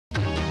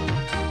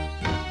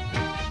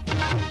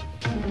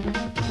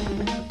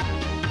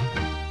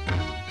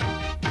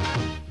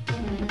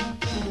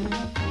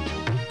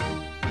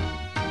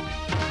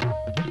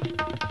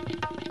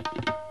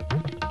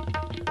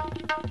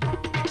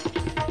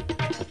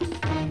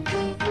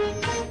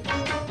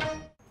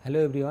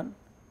Hello everyone,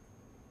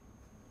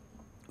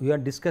 we are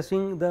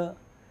discussing the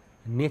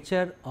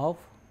nature of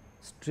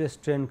stress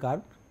strain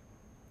curve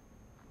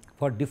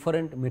for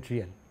different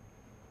material.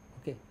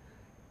 Okay.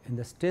 In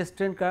the stress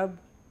strain curve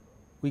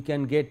we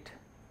can get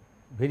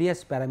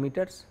various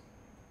parameters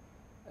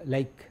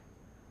like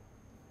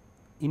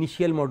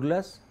initial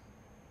modulus,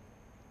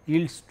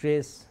 yield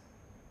stress,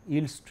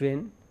 yield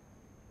strain.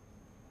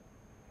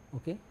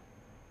 Okay.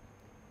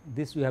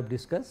 This we have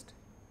discussed,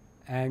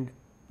 and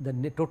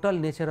the total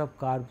nature of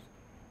curve,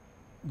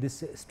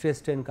 this stress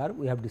strain curve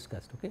we have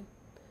discussed. Okay.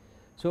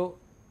 So,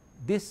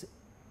 this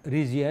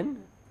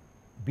region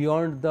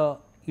beyond the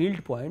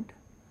yield point,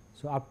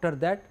 so after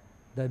that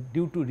the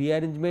due to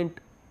rearrangement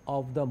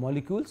of the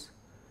molecules,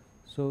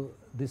 so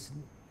this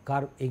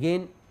curve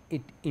again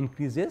it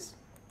increases,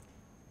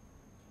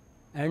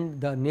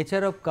 and the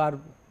nature of curve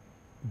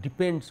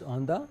depends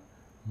on the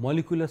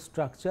molecular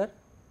structure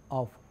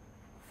of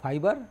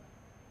fiber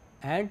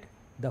and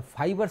the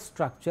fiber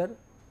structure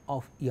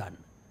of yarn.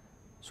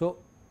 So,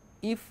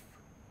 if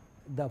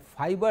the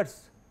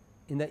fibers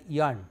in the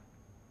yarn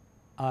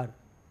are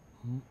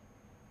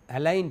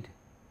aligned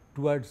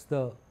towards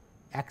the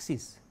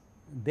axis,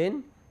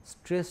 then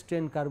stress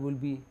strain curve will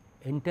be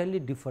entirely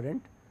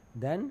different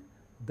than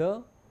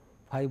the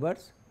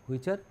fibers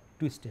which are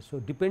twisted. So,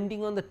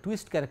 depending on the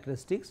twist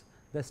characteristics,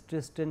 the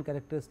stress strain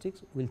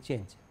characteristics will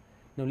change.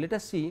 Now, let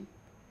us see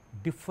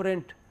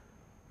different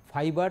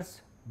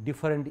fibers,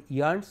 different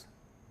yarns,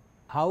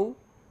 how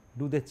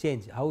do they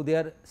change, how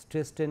their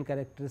stress strain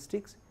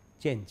characteristics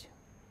change.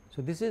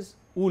 So, this is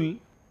wool,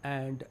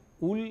 and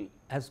wool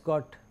has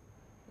got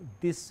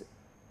this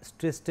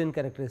stress strain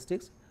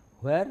characteristics,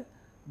 where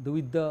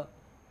with the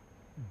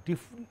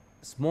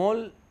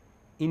small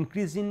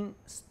increase in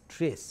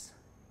stress,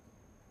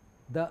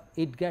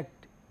 it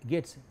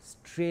gets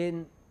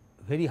strain,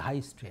 very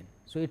high strain.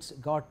 So, it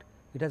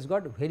has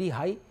got very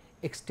high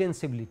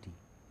extensibility.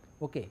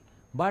 Okay.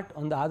 But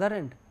on the other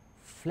hand,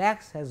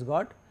 flax has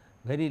got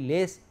very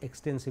less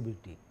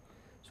extensibility.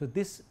 So,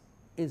 this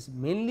is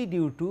mainly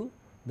due to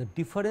the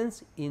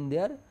difference in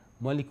their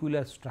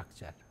molecular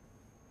structure.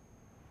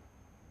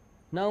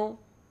 Now,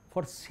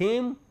 for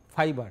same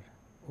fiber,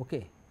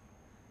 okay,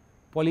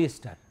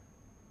 polyester.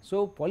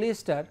 So,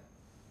 polyester,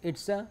 it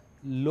is a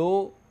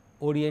low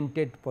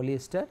oriented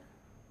polyester,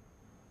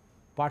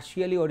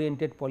 partially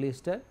oriented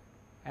polyester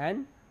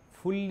and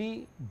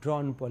fully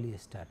drawn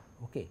polyester.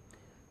 Okay.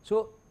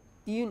 So,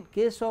 in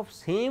case of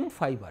same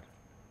fiber,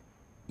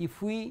 if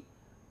we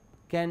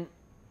can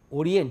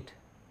orient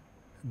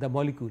the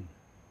molecule,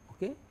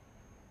 okay,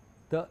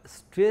 the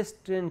stress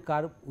strain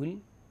curve will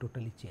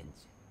totally change.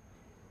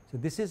 So,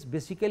 this is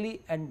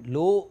basically a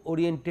low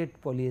oriented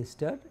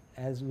polyester,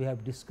 as we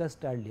have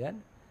discussed earlier.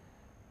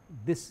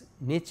 This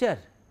nature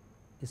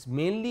is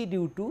mainly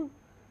due to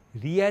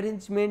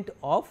rearrangement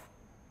of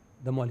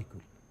the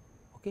molecule.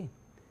 Okay.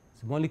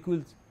 So,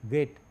 molecules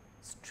get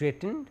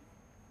straightened,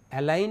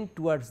 aligned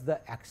towards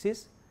the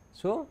axis.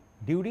 So,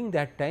 during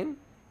that time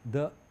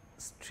the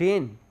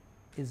strain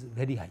is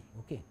very high.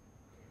 Okay.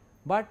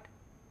 But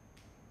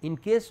in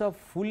case of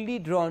fully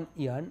drawn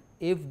yarn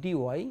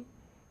FDY,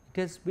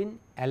 it has been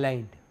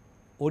aligned,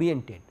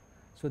 oriented.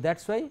 So, that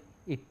is why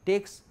it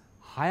takes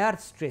higher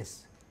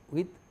stress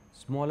with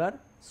smaller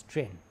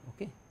strain.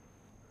 Okay.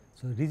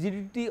 So,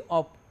 rigidity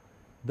of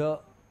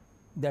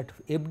that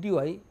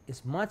FDY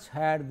is much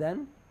higher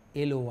than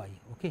LOY,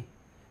 okay,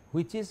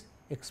 which is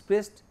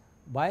expressed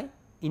by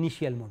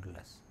initial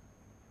modulus.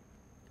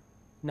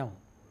 Now,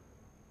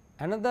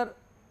 another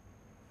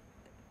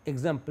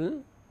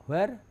example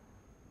where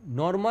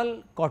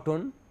normal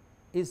cotton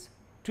is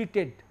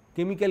treated,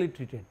 chemically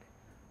treated.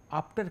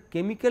 After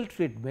chemical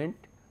treatment,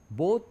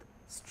 both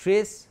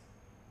stress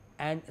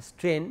and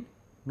strain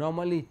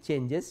normally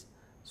changes.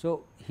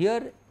 So,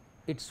 here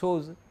it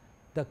shows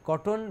the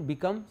cotton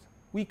becomes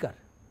weaker,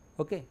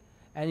 okay,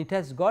 and it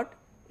has got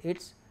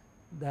its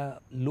the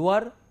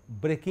lower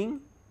breaking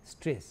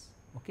stress.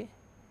 Okay.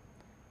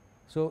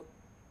 So,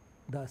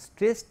 the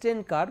stress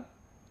strain curve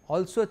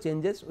also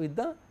changes with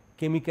the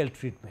chemical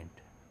treatment.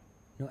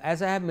 Now,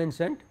 as I have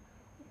mentioned,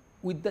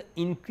 with the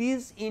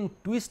increase in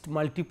twist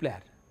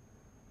multiplier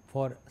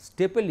for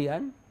staple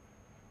yarn,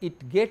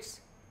 it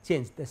gets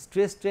changed, the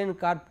stress strain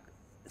curve,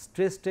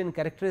 stress strain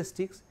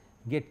characteristics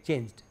get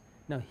changed.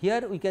 Now,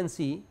 here we can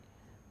see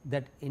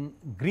that in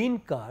green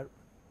curve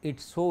it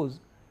shows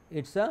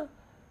it is a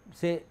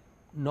say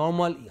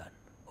normal yarn,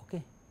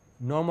 okay,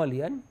 normal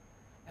yarn,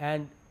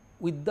 and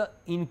with the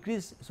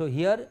increase. So,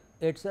 here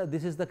it is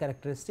this is the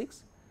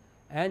characteristics,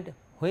 and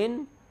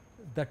when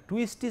the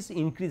twist is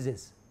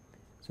increases.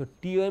 So,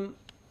 TM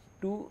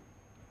to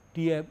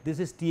TM, this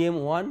is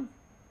TM1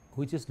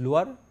 which is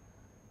lower,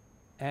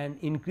 and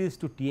increase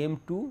to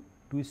TM2,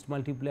 twist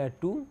multiplier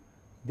 2,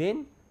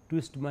 then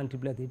twist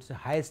multiplier, it is the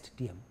highest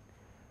TM.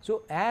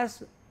 So,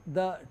 as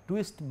the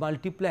twist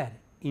multiplier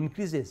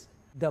increases,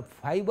 the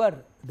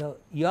fiber, the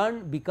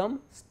yarn become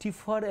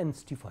stiffer and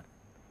stiffer.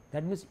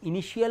 That means,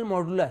 initial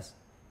modulus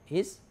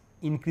is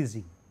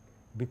increasing,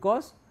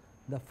 because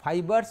the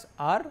fibers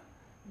are,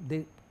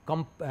 they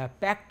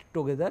packed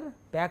together,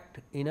 packed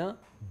in a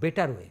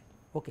better way.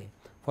 Okay.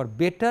 For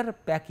better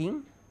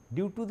packing,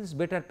 due to this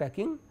better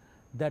packing,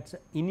 that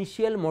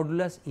initial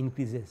modulus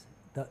increases,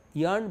 the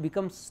yarn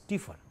becomes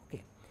stiffer.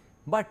 Okay.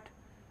 But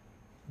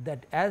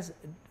that as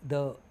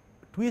the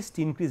twist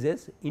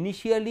increases,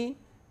 initially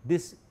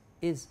this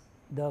is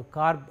the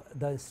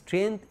the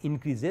strength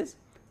increases,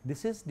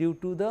 this is due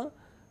to the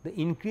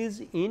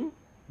increase in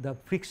the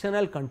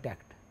frictional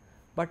contact.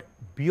 But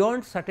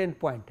beyond certain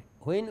point,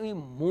 when we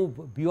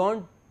move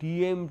beyond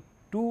Tm2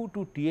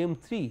 to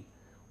Tm3,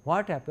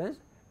 what happens?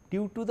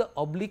 Due to the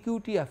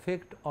obliquity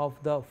effect of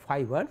the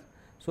fibers,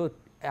 so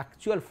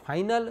actual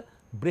final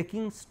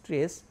breaking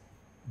stress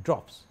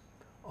drops,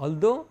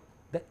 although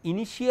the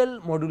initial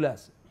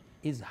modulus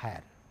is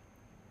higher.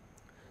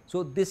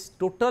 So, this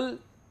total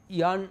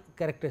yarn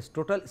characteristics,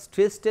 total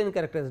stress strain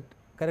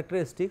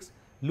characteristics,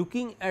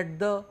 looking at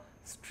the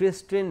stress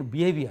strain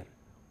behavior,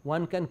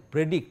 one can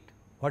predict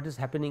what is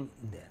happening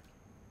in there.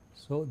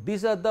 So,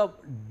 these are the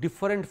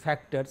different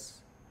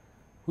factors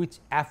which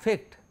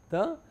affect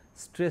the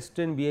stress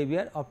strain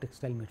behavior of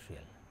textile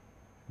material.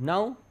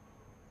 Now,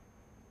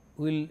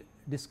 we will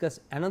discuss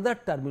another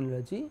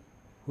terminology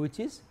which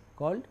is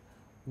called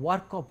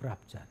work of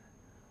rupture,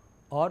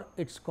 or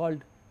it is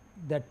called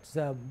that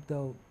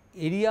the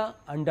area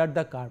under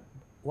the curve.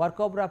 Work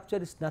of rupture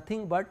is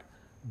nothing but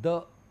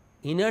the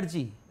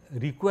energy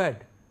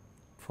required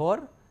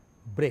for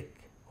break,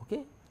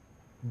 okay,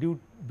 due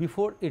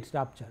before its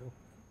rupture.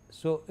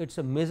 So, it is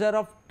a measure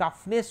of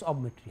toughness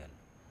of material.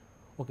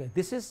 Okay.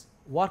 This is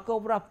work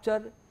of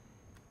rupture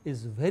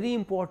is very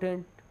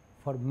important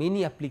for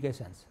many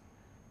applications.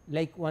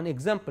 Like one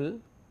example,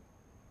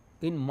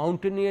 in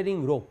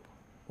mountaineering rope.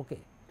 Okay.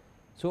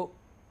 So,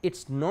 it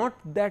is not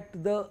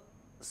that the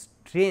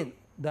strength,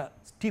 the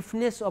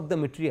stiffness of the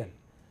material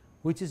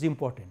which is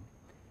important,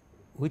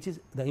 which is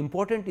the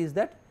important is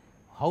that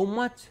how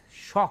much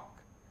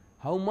shock,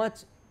 how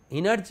much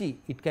energy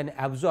it can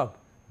absorb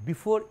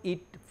before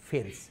it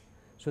fails.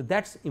 So,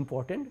 that is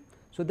important.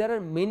 So, there are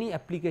many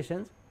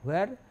applications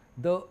where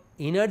the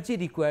energy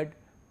required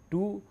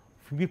to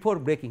before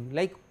breaking,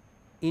 like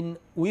in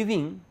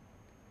weaving,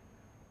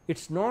 it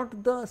is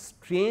not the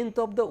strength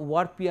of the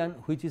warp yarn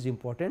which is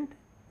important,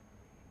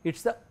 it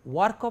is the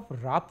work of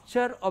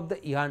rupture of the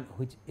yarn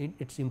which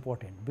it is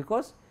important,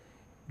 because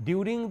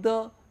during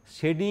the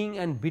shading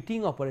and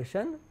beating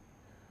operation,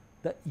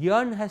 the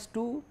yarn has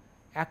to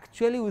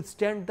actually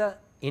withstand the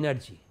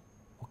energy,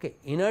 okay,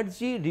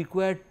 energy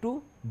required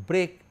to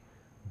break,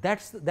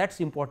 that is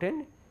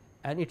important,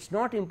 and it is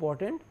not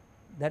important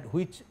that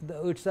which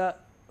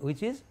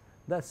is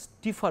the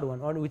stiffer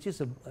one or which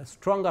is a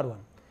stronger one.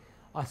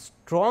 A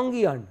strong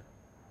yarn,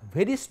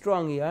 very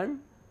strong yarn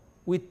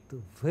with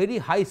very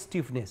high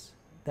stiffness,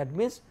 that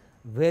means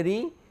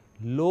very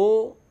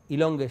low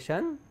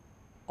elongation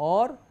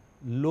or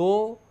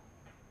low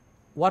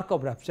work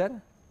of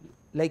rupture,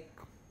 like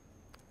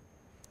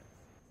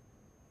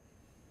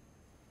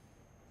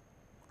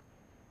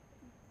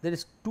there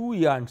is two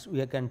yarns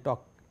we can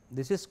talk.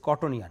 This is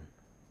cotton yarn.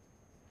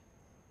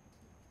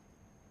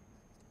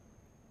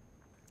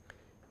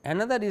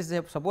 Another is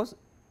suppose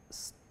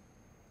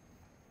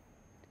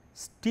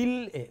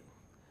steel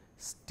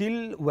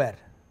ware,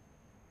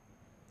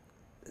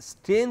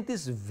 strength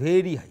is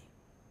very high,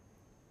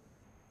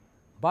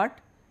 but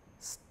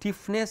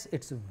stiffness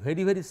it is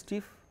very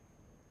stiff,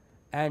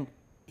 and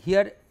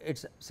here it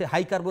is say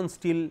high carbon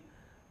steel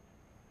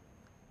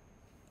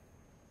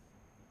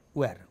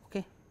ware.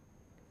 Okay.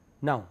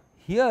 Now,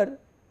 here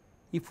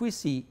if we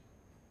see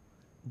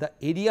the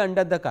area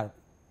under the curve,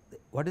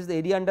 what is the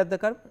area under the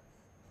curve?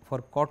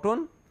 For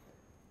cotton,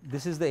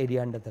 this is the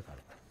area under the curve.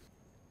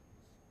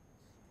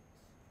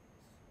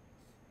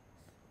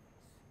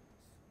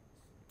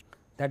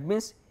 That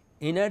means,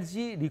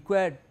 energy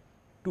required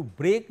to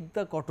break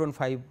the cotton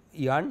fibre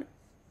yarn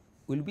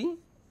will be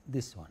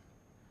this one.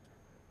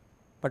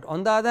 But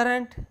on the other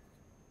hand,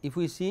 if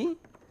we see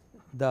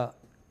the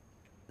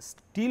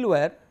steel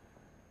wire,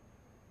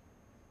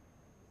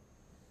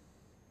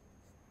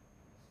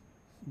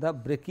 the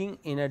breaking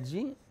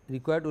energy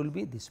required will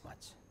be this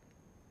much.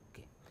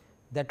 Okay.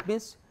 That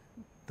means,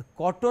 the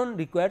cotton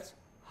requires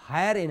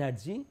higher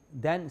energy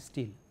than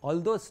steel,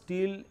 although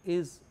steel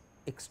is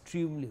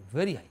extremely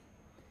very high.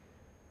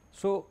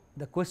 So,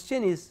 the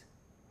question is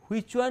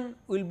which one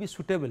will be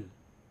suitable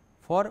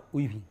for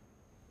weaving.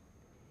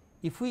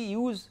 If we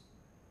use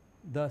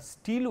the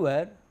steel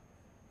wire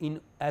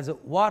in as a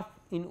warp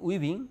in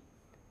weaving,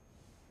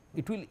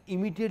 it will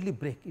immediately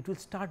break, it will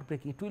start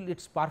breaking,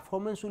 its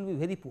performance will be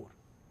very poor,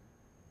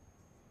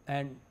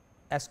 and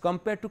as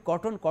compared to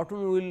cotton,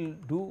 cotton will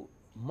do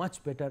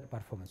much better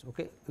performance.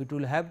 Okay. It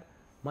will have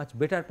much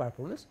better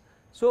performance.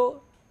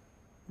 So,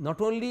 not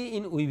only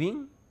in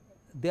weaving,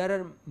 there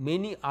are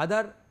many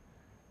other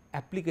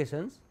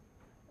applications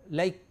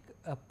like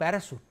a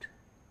parachute.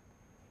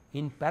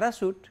 In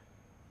parachute,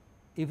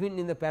 even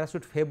in the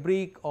parachute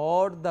fabric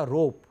or the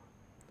rope,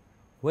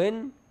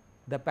 when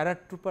the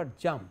paratrooper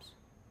jumps,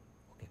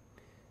 okay.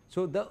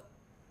 So, the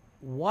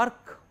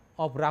work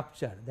of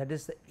rupture, that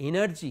is the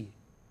energy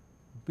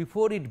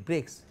before it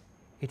breaks,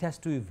 it has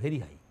to be very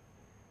high,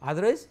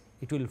 otherwise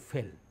it will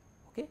fail.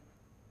 Okay.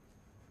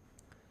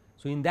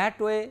 So, in that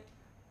way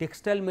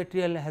textile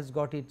material has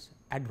got its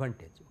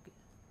advantage. Okay.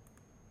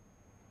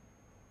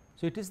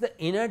 So, it is the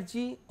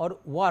energy or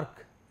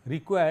work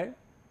required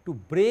to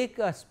break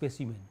a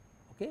specimen.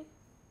 Okay.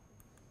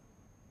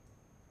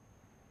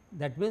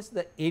 That means,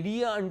 the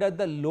area under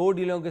the load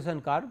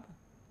elongation curve,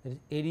 that is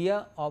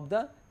area of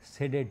the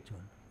shaded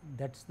zone,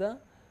 that is the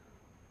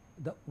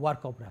work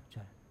of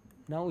rupture.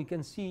 Now, we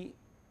can see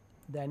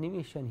the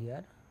animation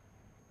here.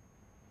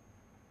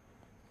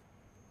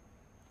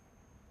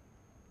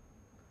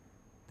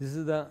 This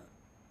is the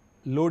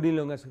load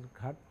elongation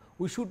curve.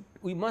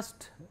 We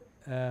must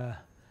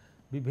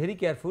be very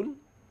careful.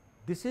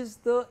 This is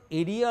the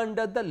area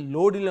under the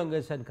load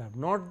elongation curve,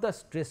 not the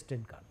stress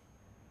strain curve,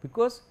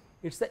 because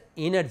it is the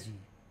energy,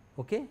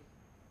 okay,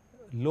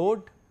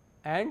 load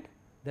and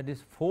that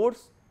is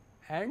force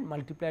and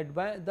multiplied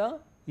by the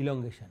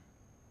elongation.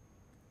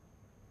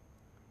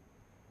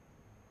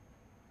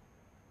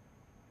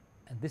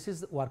 And this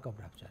is the work of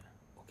rupture.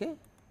 Okay.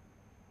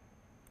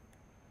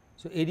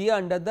 So, area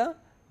under the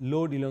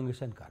load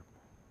elongation curve.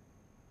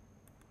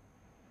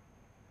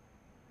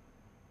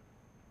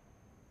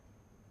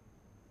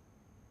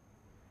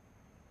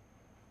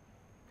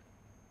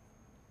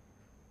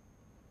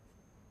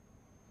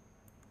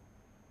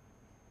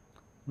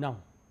 Now,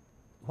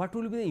 what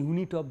will be the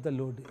unit of the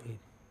load,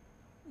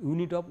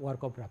 unit of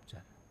work of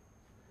rupture?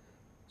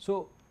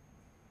 So,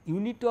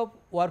 unit of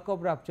work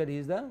of rupture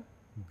is the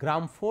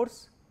gram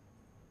force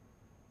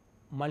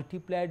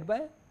multiplied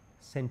by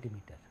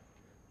centimeter.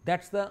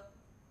 That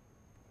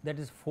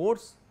is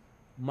force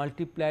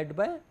multiplied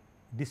by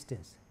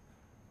distance,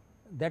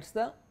 that is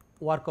the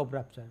work of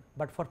rupture.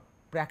 But for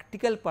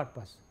practical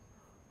purpose,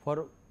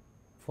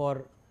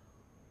 for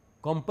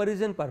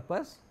comparison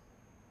purpose,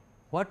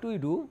 what we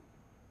do,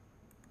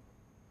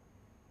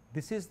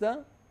 this is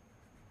the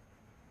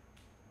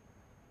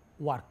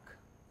work,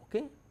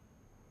 okay,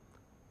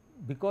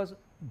 because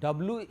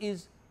W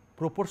is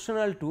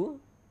proportional to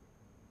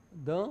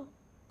the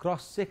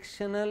cross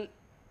section,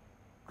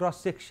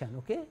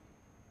 okay,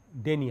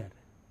 denier.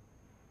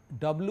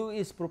 W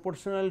is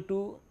proportional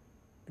to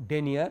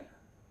denier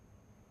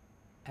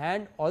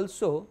and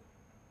also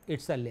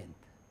its a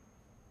length.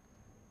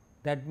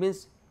 That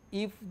means,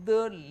 if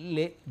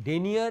the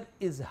denier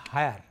is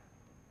higher,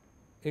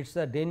 it is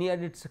a denier,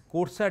 it is a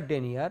coarser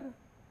denier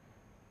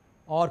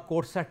or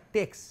coarser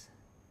text,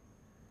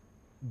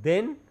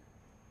 then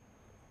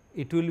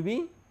it will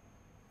be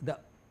the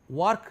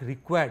work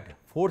required,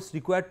 force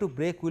required to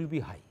break will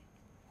be high.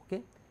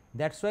 Okay.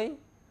 That is why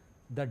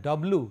the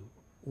W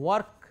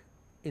work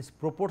is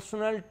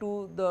proportional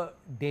to the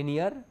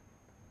denier,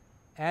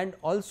 and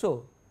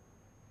also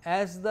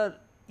as the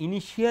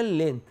initial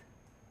length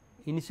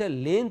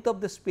of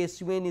the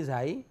specimen is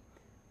high,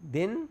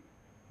 then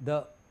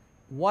the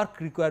work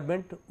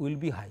requirement will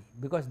be high,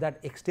 because that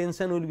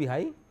extension will be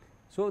high.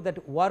 So,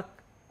 that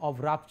work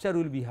of rupture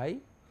will be high.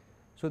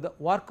 So, the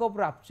work of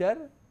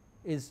rupture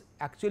is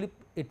actually,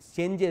 it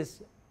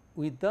changes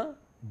with the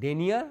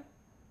denier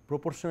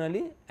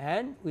proportionally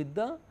and with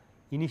the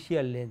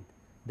initial length.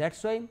 That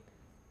is why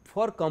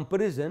for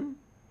comparison,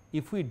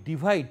 if we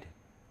divide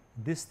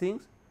these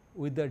things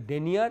with the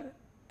denier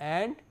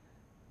and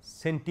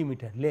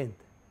centimeter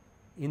length,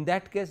 in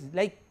that case,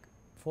 like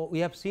we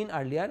have seen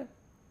earlier,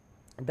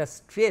 the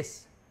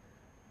stress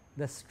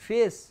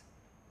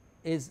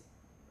is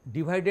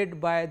divided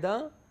by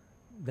the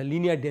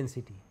linear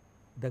density,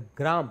 the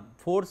gram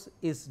force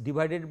is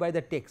divided by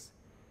the text,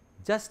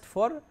 just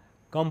for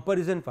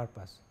comparison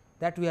purpose,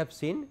 that we have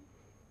seen.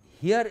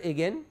 Here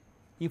again,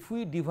 if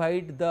we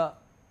divide the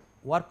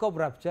work of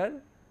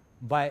rupture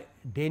by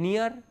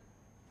denier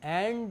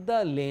and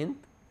the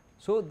length,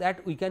 so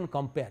that we can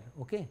compare.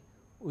 Okay.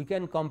 We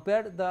can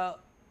compare the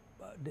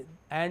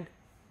and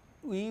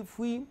if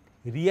we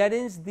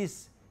rearrange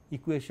this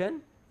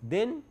equation,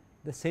 then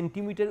the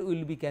centimeter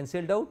will be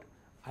cancelled out,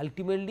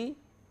 ultimately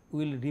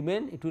will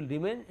remain,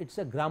 it is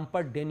a gram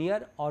per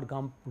denier or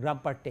gram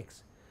per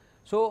text.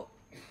 So,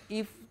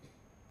 if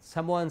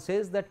someone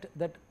says that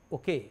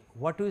okay,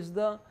 what is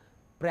the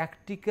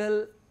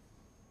practical,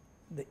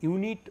 the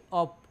unit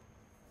of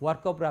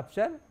work of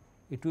rupture,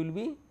 it will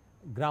be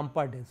gram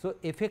per denier. So,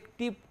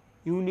 effective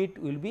unit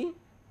will be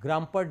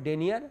gram per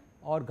denier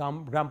or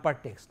gram per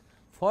text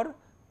for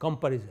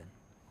comparison.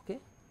 Okay.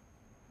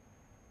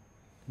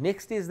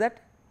 Next is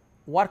that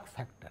work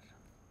factor.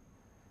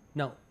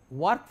 Now,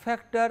 work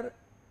factor,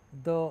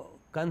 the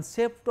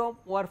concept of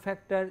work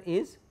factor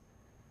is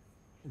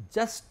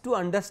just to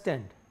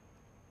understand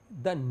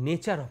the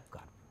nature of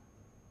curve.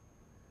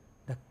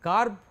 The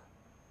curve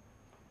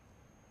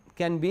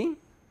can be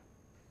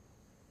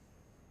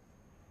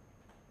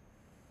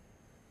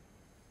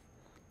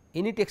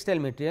any textile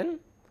material,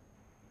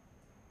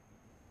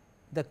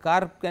 the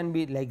curve can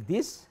be like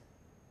this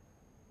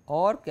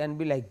or can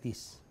be like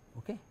this.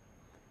 Okay.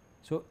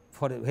 So,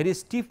 for a very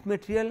stiff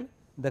material,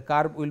 the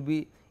curve will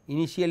be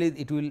initially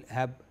it will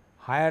have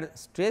higher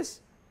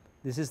stress,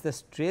 this is the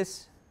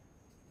stress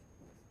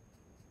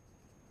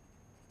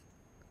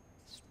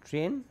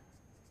strain.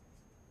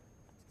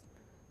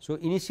 So,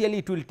 initially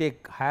it will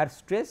take higher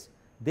stress,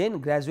 then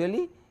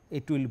gradually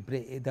it will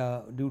break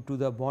due to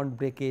the bond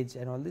breakage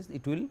and all this,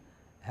 it will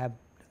have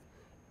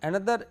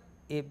another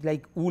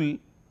like wool.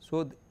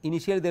 So,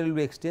 initially there will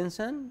be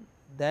extension,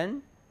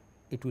 then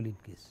it will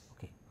increase.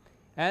 Okay.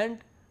 And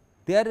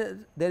there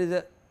is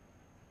a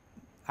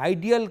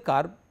ideal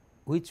curve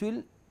which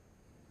will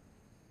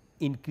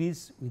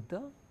increase with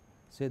the,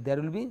 so there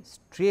will be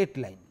straight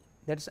line,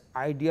 that is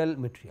ideal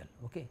material.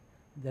 Okay.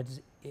 That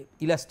is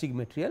elastic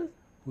material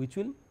which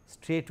will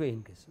straightway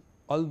increase,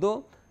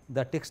 although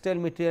the textile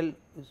material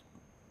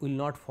will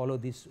not follow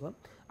this one,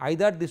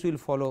 either this will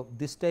follow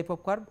this type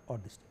of curve or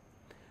this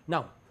type.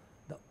 Now,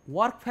 the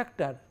work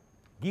factor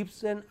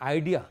gives an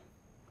idea,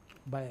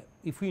 by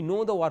if we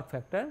know the work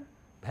factor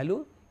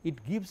value,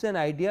 it gives an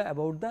idea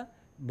about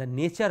the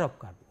nature of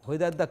curve,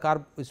 whether the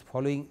curve is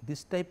following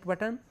this type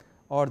pattern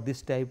or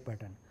this type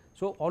pattern.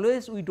 So,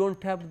 always we do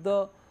not have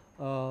the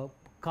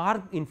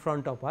curve in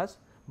front of us,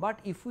 but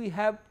if we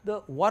have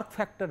the work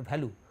factor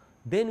value,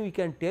 then we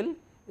can tell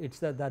it is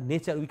the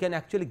nature, we can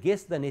actually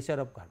guess the nature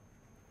of curve.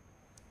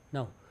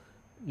 Now,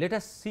 let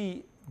us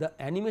see the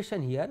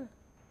animation here.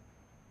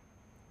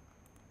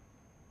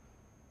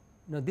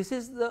 Now, this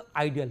is the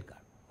ideal curve,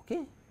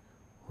 okay,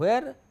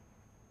 where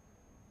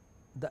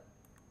the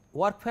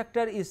work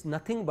factor is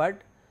nothing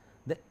but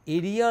the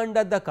area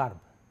under the curve,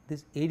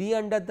 this area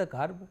under the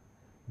curve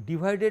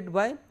divided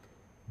by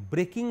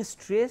breaking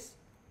stress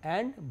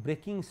and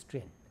breaking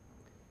strain.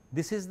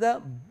 This is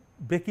the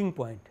breaking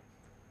point.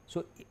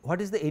 So,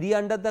 what is the area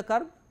under the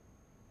curve?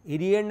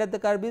 Area under the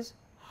curve is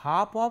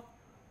half of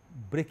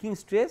breaking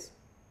stress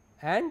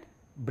and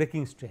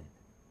breaking strain.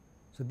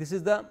 So, this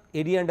is the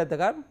area under the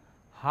curve,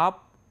 half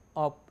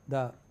of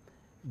the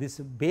this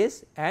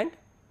base and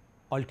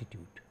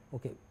altitude.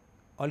 Okay.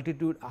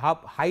 Altitude,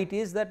 half height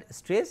is that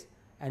stress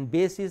and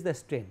base is the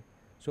strain.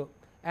 So,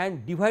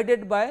 and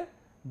divided by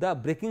the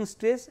breaking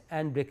stress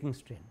and breaking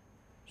strain.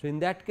 So, in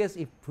that case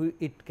if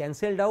it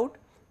cancelled out,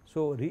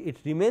 so it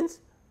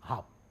remains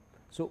half.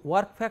 So,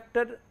 work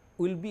factor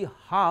will be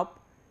half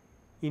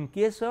in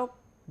case of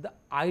the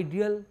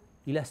ideal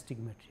elastic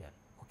material.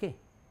 Okay.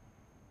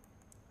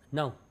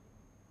 Now,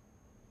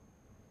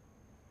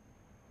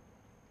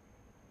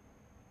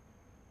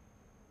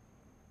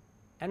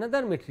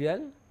 another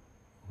material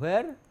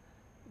where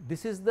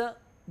this is the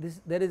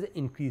there is an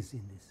increase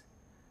in this.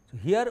 So,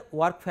 here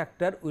work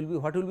factor will be,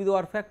 what will be the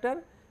work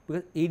factor?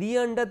 Because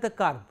area under the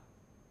curve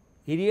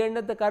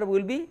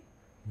will be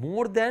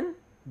more than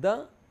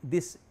the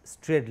this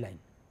straight line,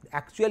 the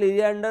actual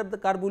area under the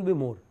curve will be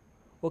more.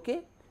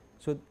 Okay.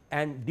 So,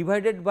 and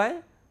divided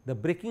by the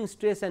breaking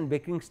stress and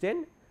breaking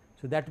strain.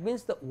 So, that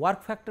means the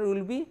work factor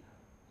will be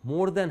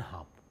more than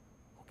half.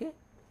 Okay.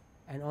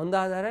 And on the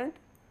other hand,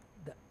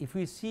 if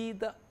we see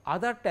the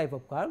other type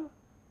of curve,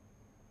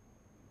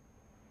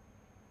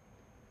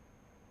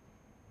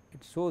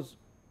 it shows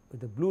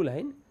with the blue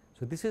line.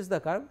 So, this is the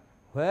curve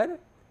where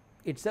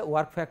it is a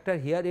work factor,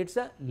 here it is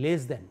a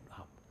less than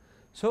half.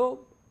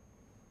 So,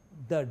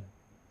 the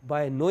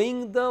by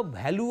knowing the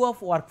value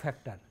of work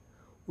factor,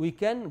 we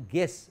can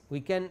guess, we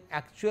can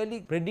actually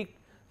predict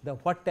the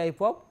what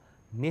type of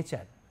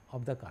nature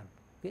of the curve.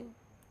 Okay.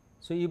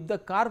 So, if the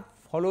curve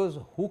follows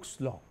Hooke's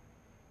law,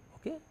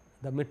 okay,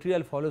 the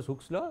material follows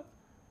Hooke's law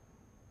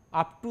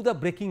up to the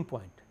breaking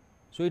point.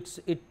 So,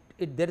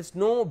 there is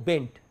no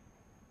bend,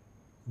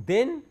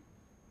 then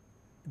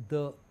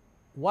the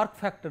work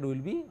factor will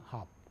be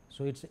half.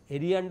 So, it is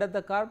area under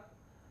the curve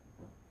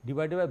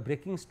divided by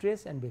breaking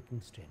stress and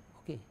breaking strain.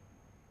 Okay.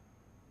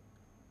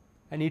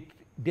 And it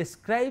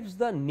describes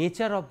the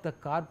nature of the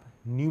curve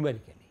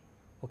numerically.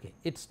 Okay.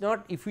 It is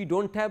not, if we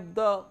do not have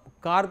the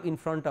curve in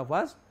front of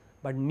us,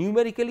 but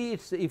numerically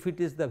it's, if it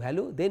is the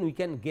value, then we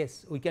can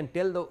guess, we can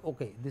tell the,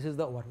 okay, this is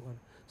the work.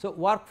 So,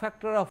 work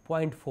factor of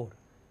 0.4,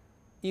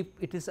 if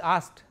it is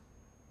asked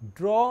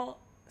draw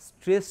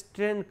stress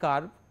strain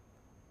curve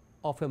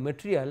of a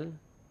material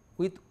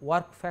with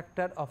work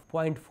factor of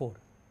 0.4.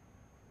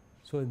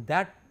 So,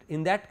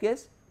 in that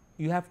case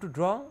you have to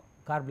draw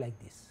curve like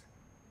this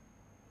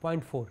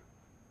 0.4,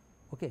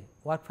 okay,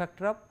 work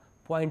factor of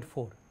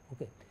 0.4,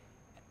 okay.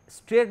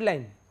 Straight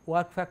line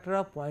work factor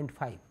of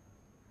 0.5,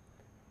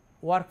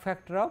 work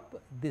factor of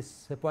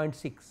this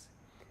 0.6.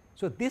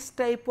 So, this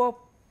type of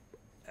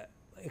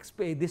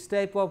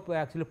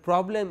actually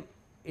problem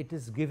it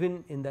is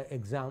given in the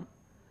exam.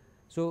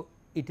 So,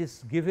 it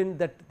is given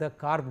that the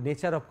curve,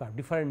 nature of curve,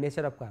 different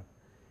nature of curve,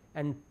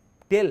 and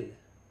tell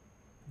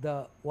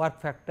the work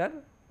factor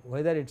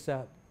whether it is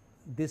a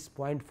this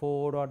 0.4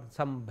 or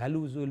some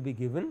values will be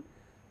given,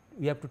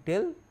 we have to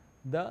tell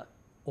the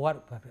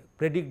work factor,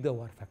 predict the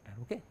work factor,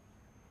 okay,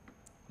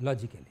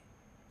 logically.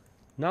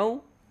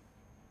 Now,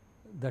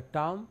 the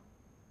term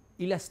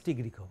elastic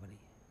recovery,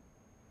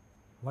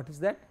 what is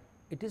that?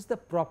 It is the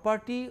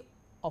property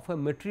of a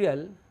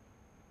material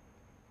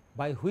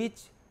by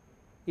which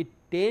it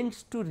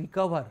tends to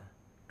recover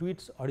to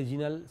its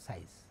original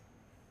size.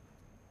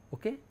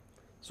 Okay.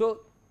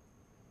 So,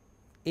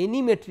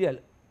 any material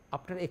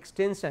after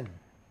extension,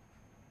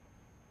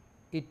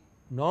 it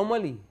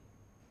normally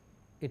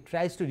it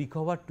tries to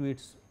recover to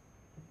its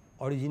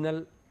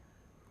original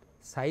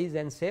size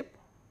and shape,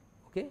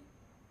 okay.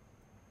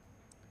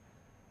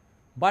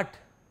 But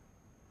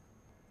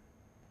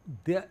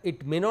there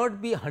it may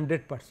not be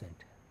 100%.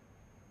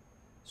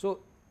 So,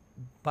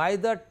 by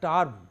the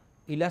term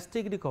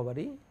elastic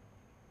recovery,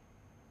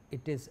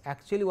 it is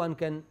actually one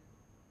can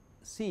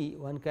see,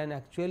 one can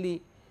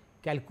actually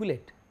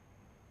calculate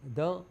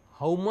the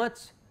how much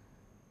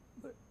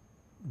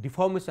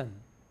deformation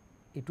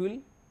it will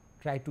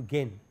try to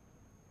gain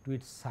to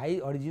its size,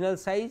 original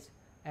size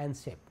and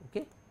shape.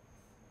 Okay.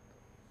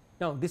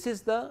 Now, this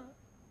is the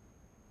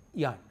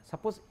yarn.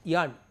 Suppose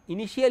yarn,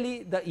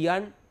 initially the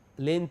yarn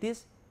length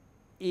is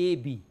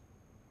AB,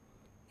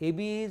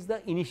 AB is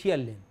the initial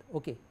length.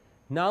 Okay.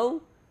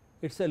 Now,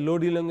 it is a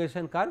load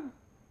elongation curve.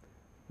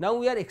 Now,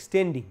 we are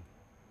extending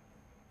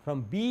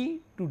from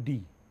B to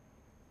D,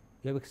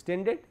 we have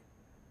extended,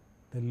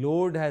 the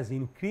load has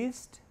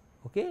increased,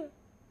 okay.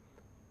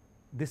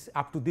 This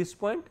up to this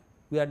point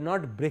we are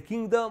not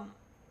breaking the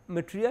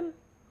material,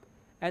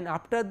 and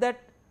after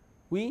that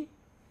we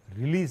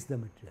release the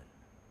material.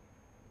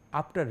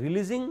 After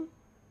releasing,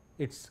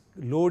 its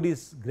load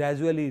is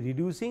gradually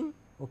reducing,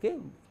 okay,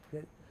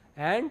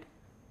 and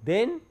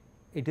then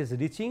it is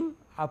reaching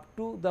up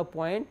to the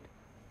point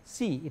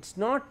C, it is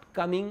not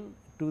coming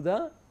to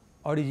the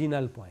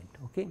original point.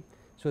 Okay.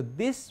 So,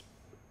 this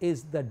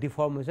is the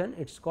deformation,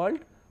 it is called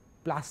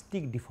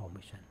plastic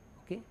deformation,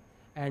 okay,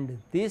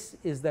 and this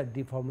is the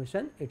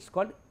deformation, it is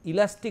called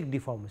elastic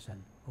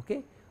deformation,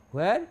 okay,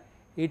 where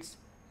it is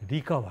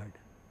recovered.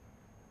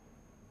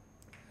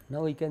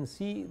 Now, we can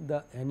see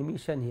the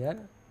animation here.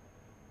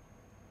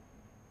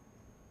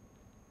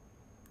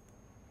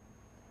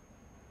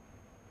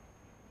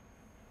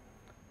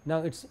 Now,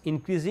 it is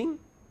increasing.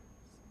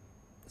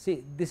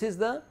 See, this is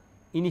the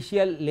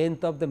initial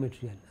length of the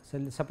material.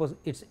 So, suppose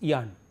it is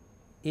yarn,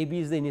 AB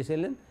is the initial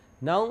length.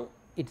 Now,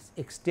 it is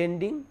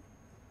extending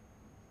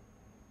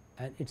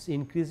and it is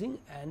increasing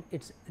and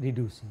it is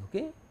reducing.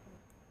 Okay.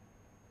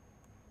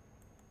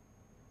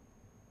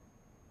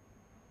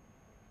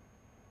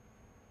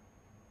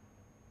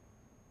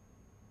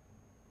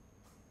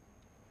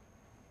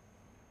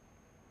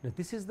 Now,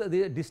 this is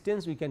the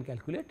distance we can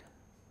calculate.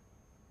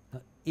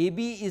 Now,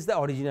 AB is the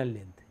original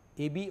length,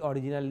 AB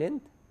original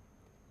length,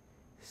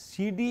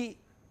 CD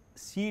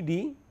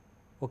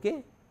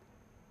okay,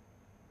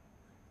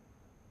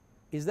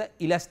 is the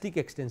elastic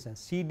extension,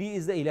 CD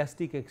is the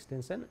elastic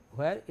extension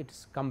where it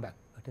is come back,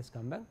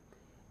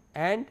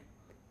 and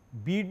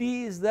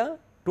BD is the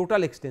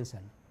total extension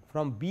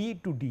from B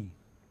to D,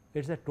 it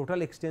is a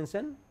total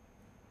extension,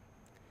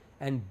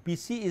 and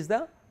BC is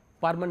the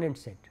permanent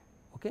set,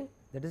 okay,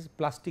 that is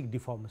plastic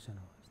deformation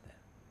was there,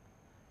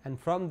 and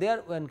from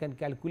there one can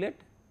calculate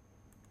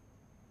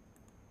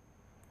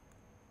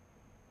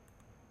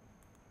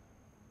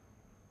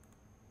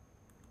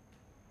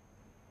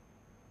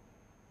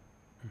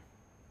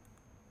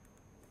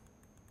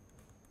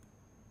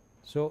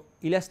So,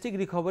 elastic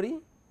recovery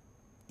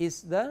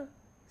is the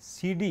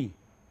CD,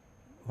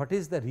 what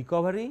is the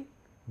recovery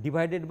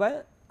divided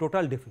by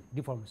total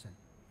deformation.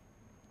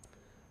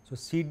 So,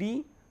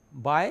 CD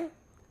by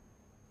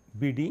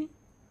BD,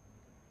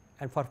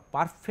 and for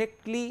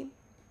perfectly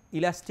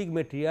elastic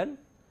material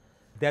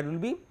there will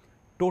be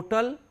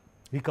total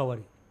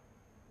recovery,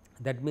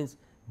 that means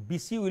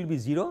BC will be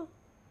 0.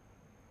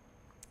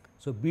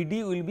 So,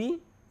 BD will be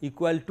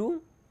equal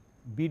to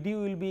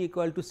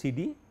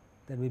CD,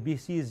 that means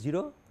BC is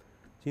 0.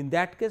 So, in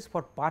that case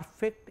for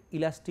perfect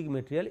elastic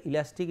material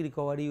elastic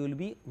recovery will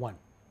be 1,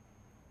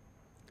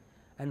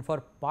 and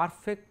for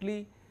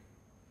perfectly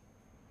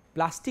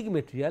plastic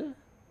material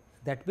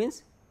that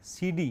means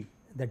CD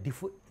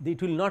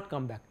it will not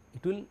come back,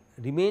 it will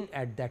remain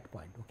at that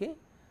point, okay,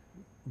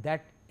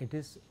 that it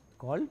is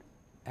called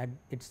at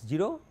it is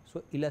 0.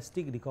 So,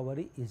 elastic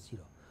recovery is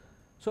 0.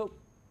 So,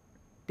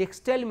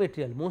 textile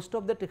material, most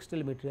of the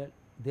textile material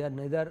they are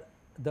neither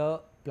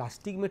the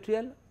plastic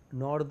material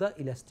nor the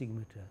elastic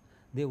material,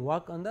 they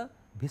work on the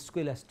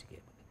viscoelastic.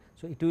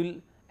 So, it will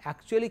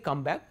actually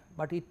come back,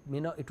 but it may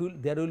not, it will,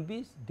 there will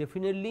be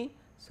definitely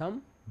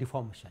some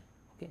deformation.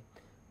 Okay.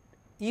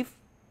 If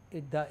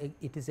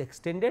it is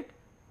extended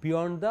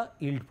beyond the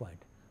yield point,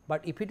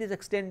 but if it is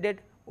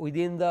extended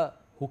within the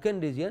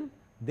Hooken region,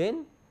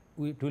 then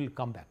it will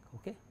come back.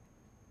 Okay.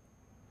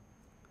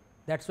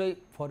 That is why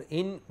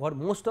for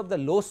most of the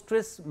low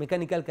stress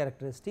mechanical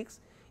characteristics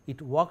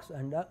it works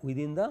under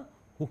within the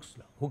Hooke's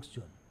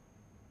zone.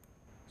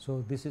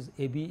 So, this is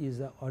AB is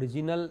the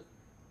original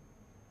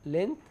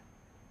length,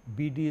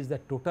 BD is the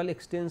total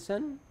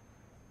extension,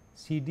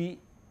 CD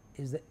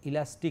is the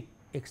elastic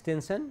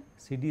extension,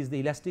 CD is the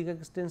elastic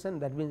extension,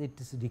 that means it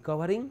is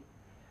recovering,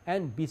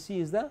 and BC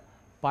is the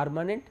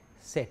permanent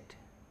set,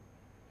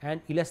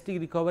 and elastic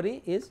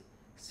recovery is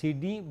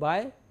CD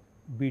by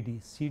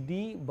BD,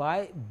 CD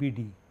by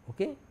BD.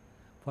 Okay.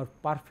 For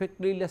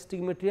perfectly elastic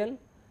material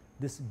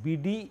this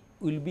BD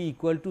will be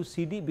equal to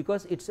CD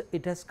because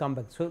it has come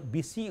back. So,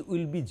 BC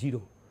will be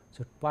 0.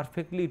 So,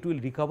 perfectly it will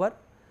recover.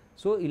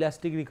 So,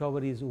 elastic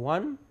recovery is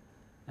 1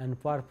 and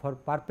for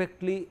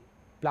perfectly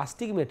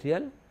plastic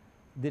material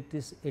that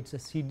is its a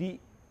CD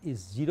is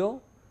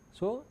 0.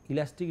 So,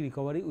 elastic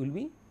recovery will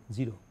be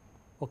 0.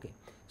 Okay.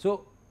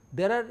 So,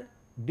 there are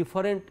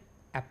different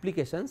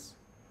applications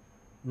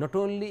not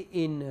only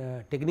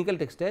in technical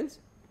textiles,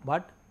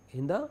 but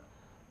in the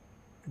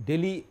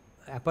daily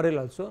apparel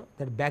also,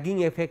 that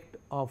bagging effect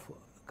of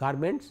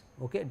garments,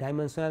 okay,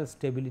 dimensional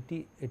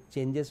stability, it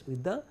changes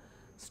with the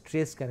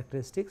stress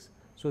characteristics.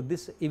 So,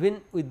 this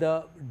even with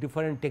the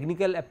different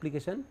technical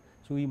application,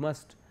 so we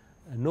must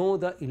know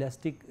the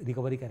elastic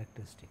recovery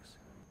characteristics.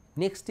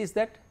 Next is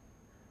that,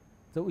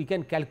 so we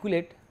can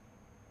calculate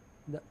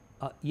the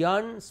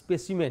yarn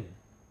specimen,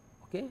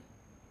 okay,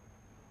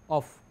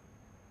 of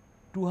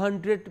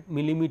 200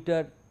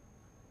 millimeter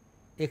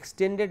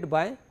extended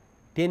by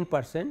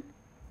 10%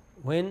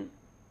 when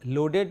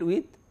loaded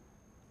with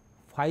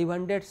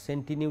 500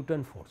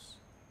 centinewton force.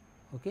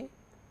 Okay.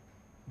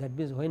 That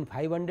means, when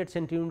 500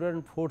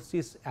 centinewton force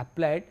is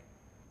applied,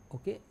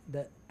 okay,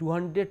 the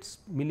 200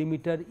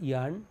 millimeter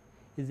yarn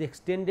is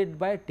extended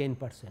by 10%.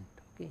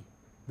 Okay.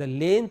 The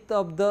length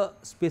of the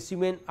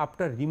specimen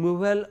after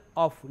removal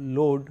of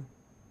load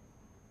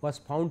was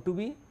found to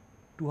be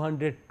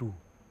 202.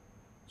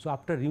 So,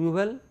 after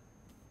removal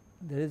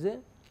there is a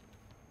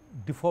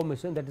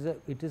deformation, that is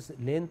it is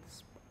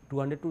length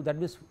 202, that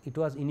means it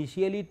was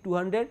initially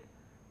 200,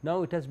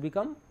 now it has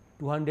become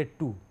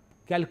 202.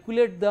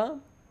 Calculate the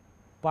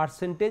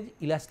percentage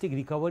elastic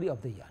recovery of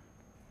the yarn.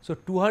 So,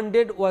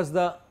 200 was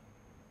the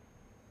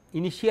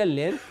initial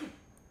length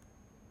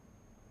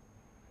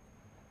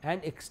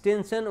and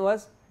extension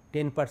was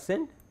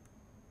 10%,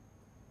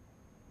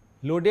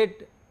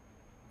 loaded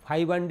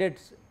 500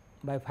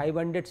 by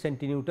 500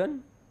 centinewton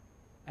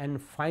and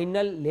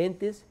final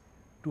length is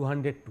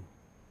 202.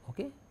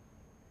 Okay.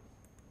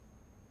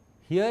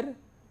 Here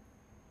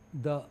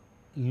the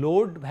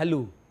load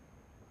value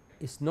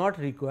is not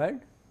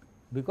required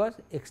because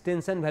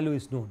extension value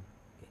is known.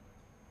 Okay.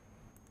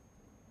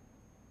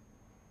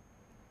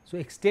 So,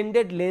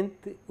 extended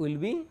length will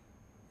be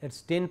at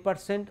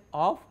 10%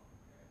 of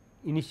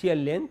initial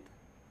length,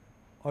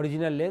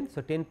 original length.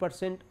 So,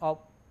 10% of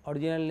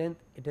original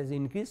length it has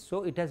increased.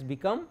 So, it has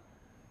become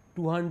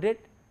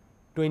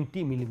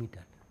 220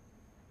 millimeter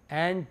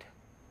and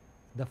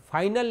the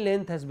final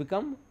length has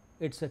become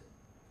its a,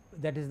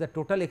 that is the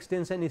total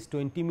extension is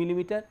 20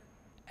 millimeter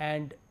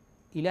and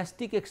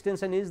elastic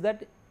extension is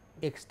that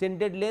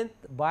extended length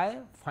by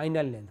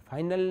final length.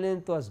 Final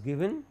length was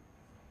given.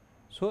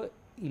 So,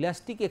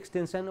 elastic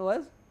extension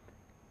was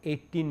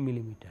 18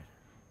 millimeter.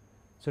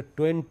 So,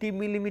 20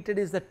 millimeter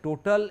is the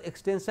total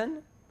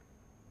extension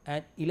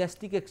and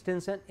elastic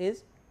extension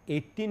is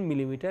 18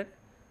 millimeter.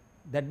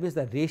 That means,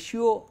 the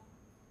ratio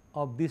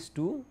of these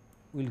two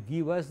will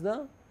give us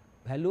the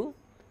value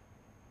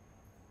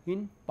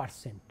in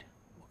percent,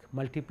 okay,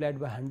 multiplied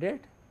by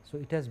 100. So,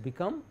 it has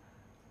become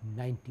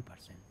 90%.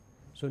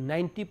 So,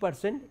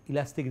 90%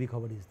 elastic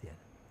recovery is there.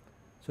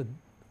 So,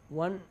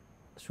 one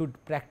should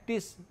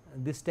practice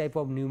this type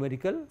of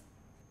numerical.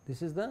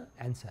 This is the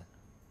answer.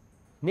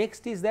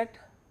 Next is that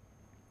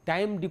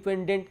time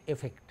dependent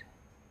effect.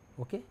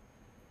 Okay.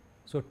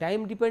 So,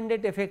 time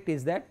dependent effect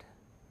is that,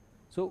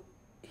 so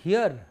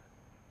here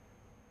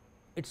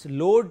its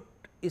load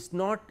is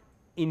not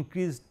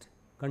increased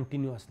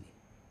continuously.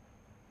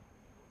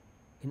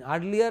 In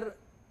earlier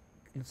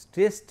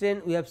stress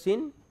strain we have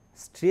seen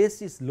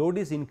stress is load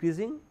is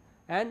increasing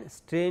and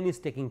strain is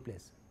taking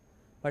place,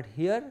 but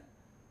here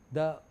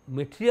the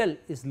material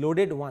is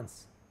loaded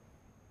once,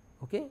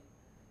 okay,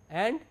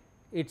 and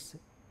it is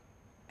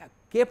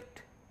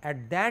kept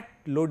at that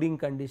loading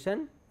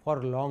condition for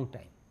a long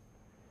time.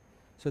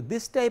 So,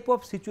 this type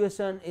of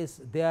situation is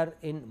there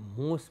in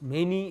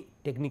many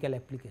technical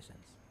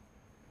applications,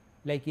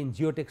 like in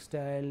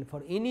geotextile,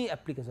 for any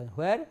application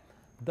where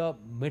the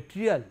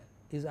material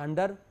is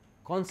under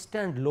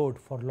constant load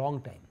for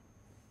long time.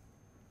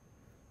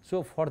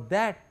 So, for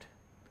that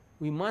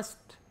we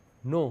must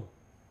know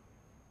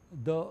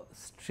the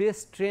stress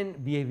strain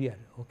behavior,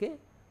 okay?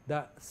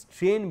 The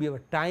strain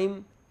behavior,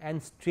 time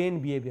and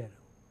strain behavior.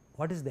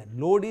 What is that?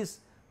 Load is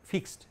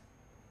fixed,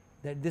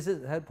 that this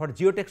is for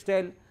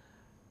geotextile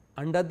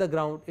under the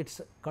ground, it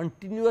is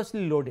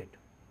continuously loaded.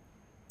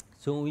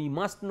 So, we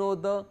must know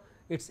the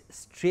its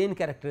strain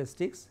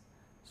characteristics,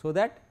 so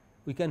that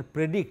we can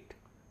predict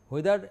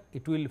whether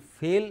it will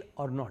fail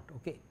or not.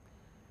 Okay.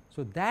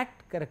 So, that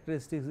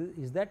characteristic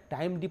is that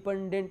time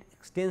dependent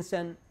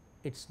extension,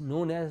 it is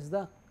known as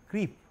the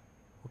creep.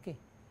 Okay.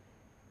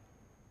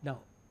 Now,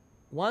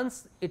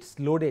 once it is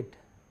loaded,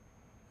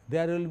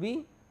 there will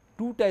be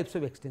two types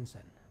of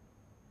extension.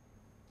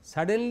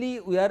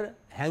 Suddenly we are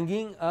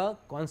hanging a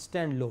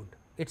constant load,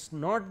 it is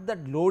not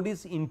that load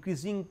is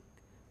increasing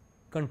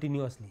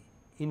continuously,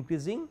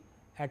 increasing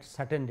at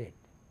certain rate.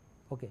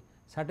 Okay.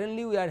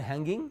 Suddenly we are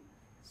hanging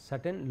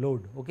certain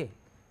load. Okay.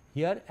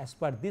 Here as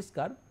per this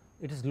curve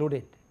it is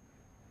loaded.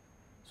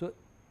 So,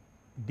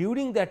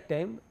 during that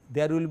time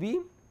there will be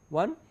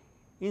one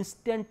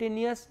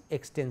instantaneous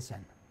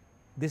extension.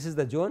 This is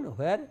the zone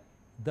where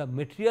the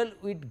material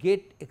will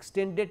get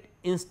extended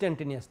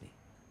instantaneously.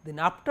 Then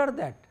after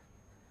that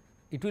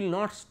it will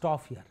not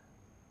stop here,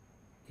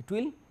 it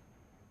will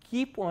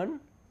keep on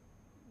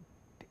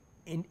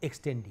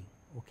extending.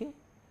 Okay.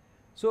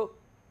 So,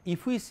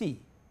 if we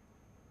see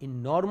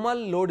in normal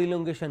load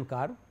elongation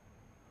curve,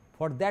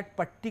 for that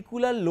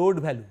particular load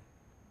value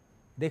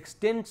the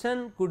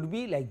extension could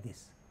be like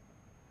this,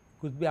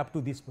 could be up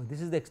to this point,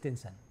 this is the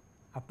extension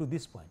up to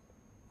this point.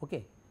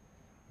 Okay.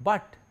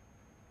 But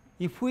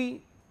if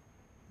we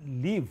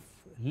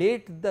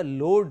let the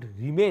load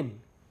remain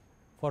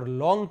for a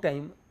long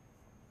time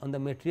on the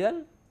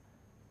material,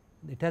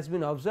 it has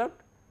been observed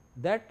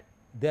that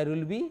there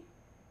will be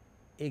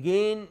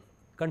again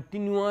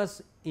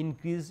continuous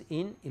increase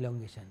in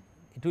elongation,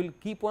 it will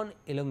keep on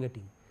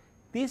elongating.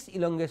 This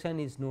elongation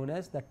is known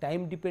as the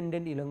time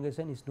dependent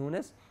elongation, is known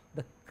as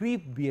the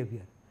creep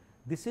behavior.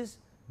 This is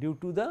due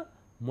to the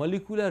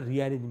molecular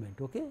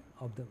rearrangement, okay,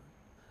 of the,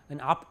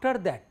 and after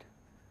that,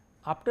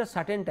 after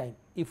certain time,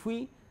 if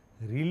we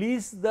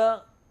release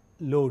the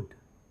load,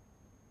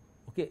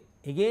 okay,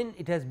 again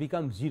it has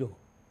become 0,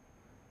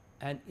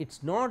 and it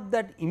is not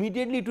that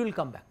immediately it will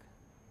come back.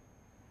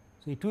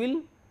 So, it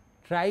will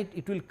try,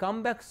 it will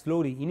come back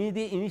slowly.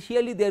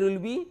 Initially there will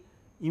be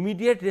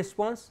immediate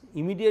response,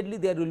 immediately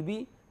there will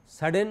be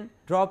sudden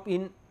drop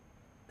in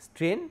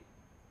strain,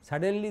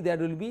 suddenly there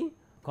will be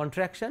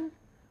contraction,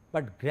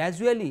 but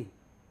gradually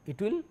it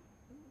will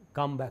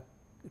come back,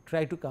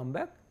 try to come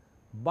back,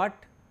 but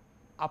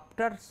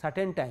after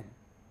certain time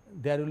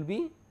there will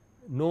be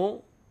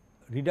no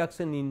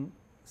reduction in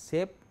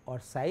shape or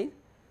size.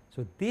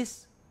 So,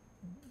 this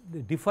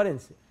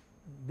difference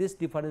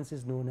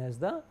is known as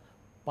the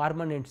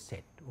permanent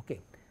set. Okay.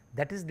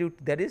 That is due,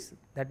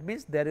 that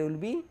means there will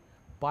be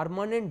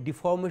permanent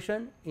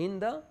deformation in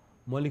the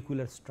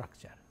molecular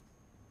structure.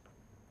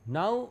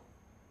 Now,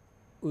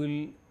 we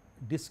will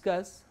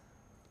discuss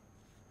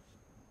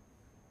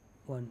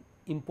one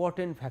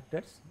important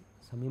factors,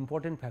 some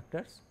important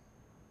factors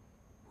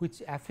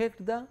which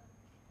affect the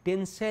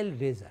tensile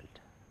result.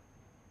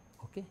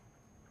 Okay.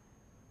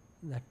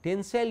 The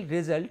tensile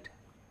result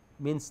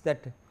means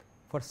that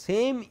for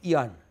same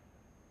yarn,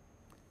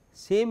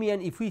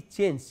 if we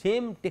change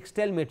same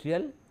textile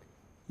material,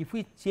 if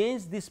we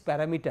change these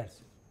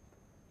parameters,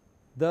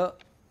 the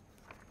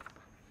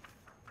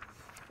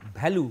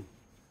value,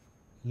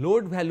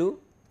 load value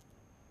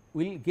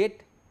will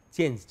get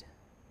changed.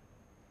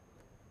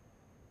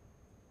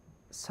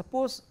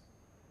 Suppose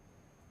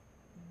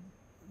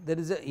there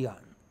is a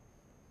yarn,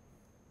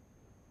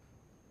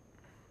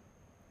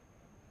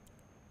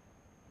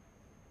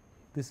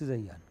 this is a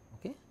yarn.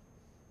 Okay.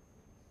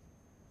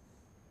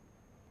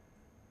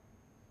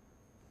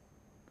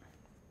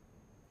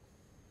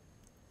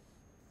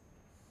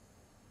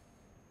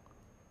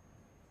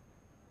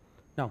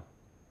 Now,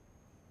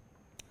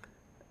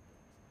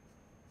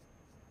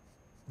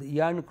 the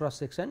yarn cross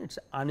section, its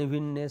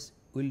unevenness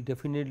will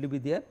definitely be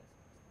there.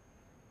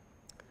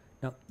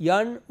 Now,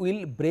 yarn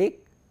will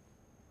break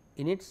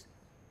in its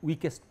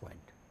weakest point.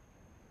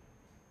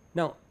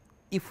 Now,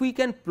 if we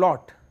can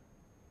plot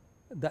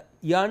the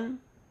yarn,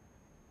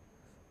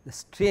 the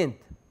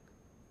strength,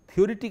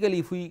 theoretically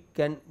if we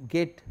can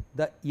get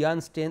the yarn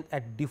strength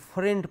at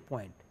different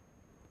point,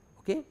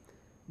 okay,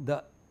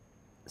 the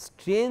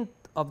strength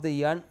of the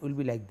yarn will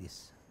be like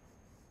this.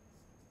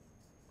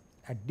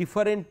 At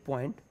different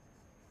point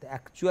the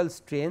actual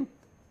strength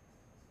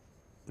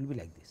will be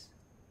like this.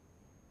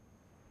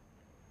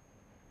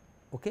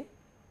 Okay.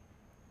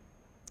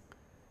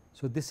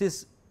 So, this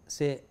is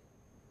say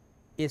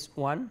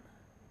S1,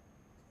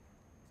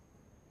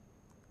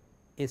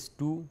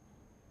 S2,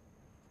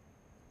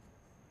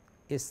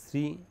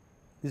 S3,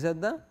 these are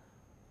the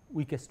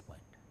weakest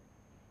point.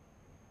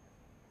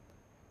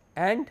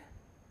 And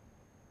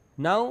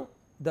now,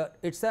 it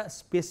is a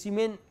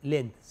specimen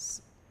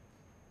length.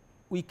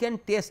 We can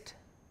test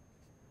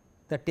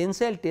the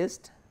tensile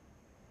test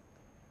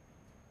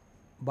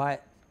by,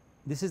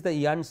 this is the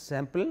yarn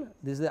sample,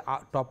 this is the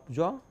top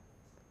jaw,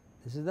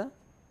 this is the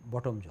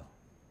bottom jaw,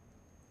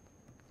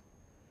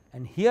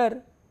 and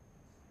here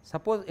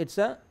suppose it is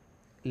a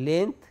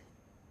length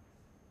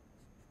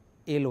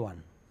L1,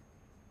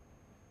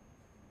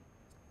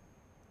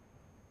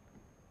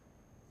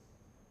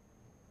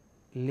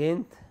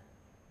 length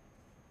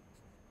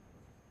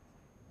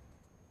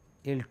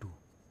L2,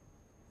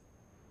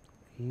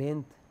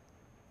 length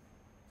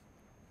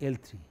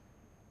L3,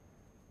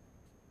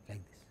 like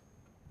this.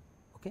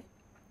 Okay.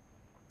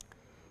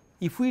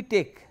 If we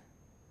take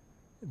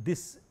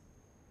this,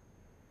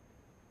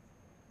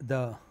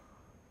 the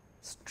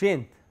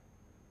strength,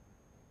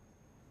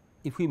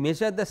 if we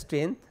measure the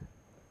strength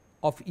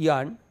of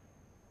yarn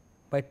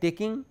by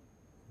taking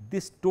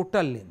this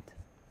total length,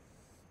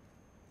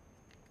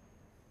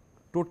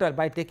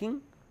 by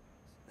taking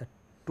the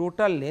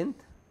total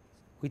length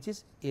which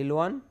is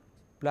L1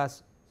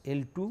 plus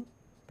L2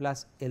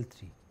 plus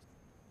L3.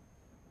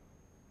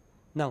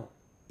 Now,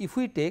 if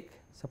we take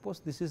suppose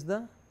this is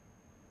the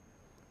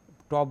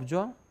top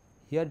jaw,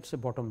 here it is a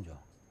bottom jaw.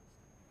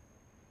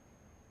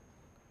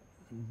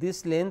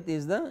 This length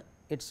is the,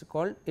 it is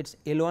called, it is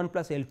L1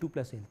 plus L2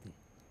 plus L3.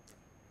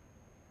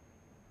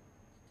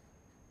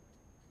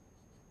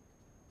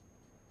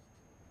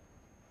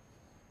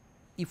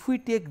 If we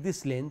take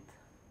this length,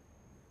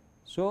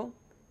 so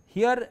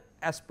here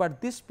as per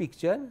this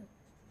picture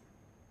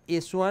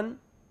S1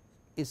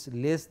 is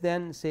less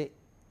than say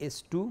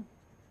S2,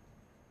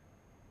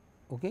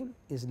 okay,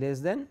 is less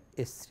than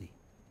S3.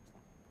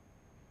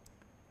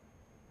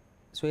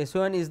 So,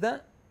 S1 is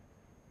the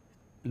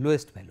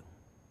lowest value,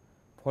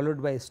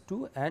 followed by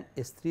S2 and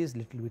S3 is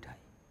little bit high.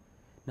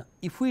 Now,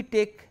 if we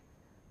take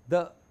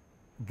the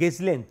gauge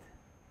length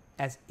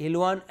as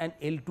L1 and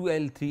L2,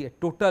 L3 a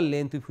total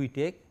length if we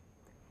take,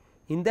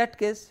 in that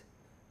case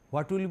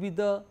what will be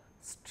the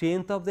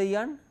strength of the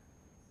yarn?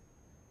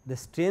 The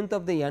strength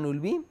of the yarn will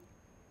be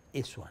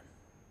S1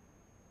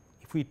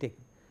 if we take,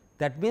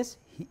 that means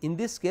in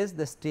this case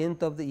the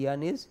strength of the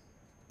yarn is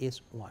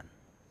S1.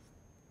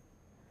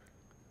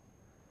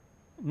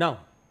 Now,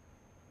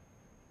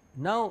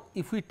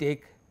 if we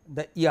take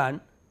the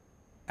yarn,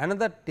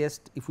 another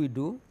test if we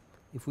do,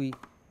 if we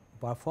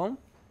perform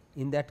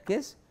in that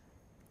case,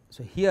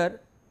 so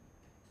here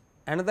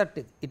another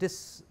test, it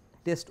is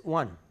test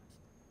 1.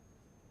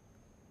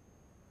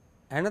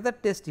 Another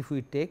test if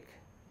we take,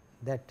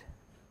 that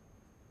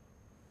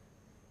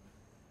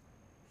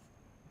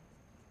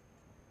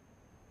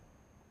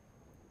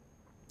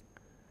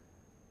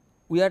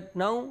we are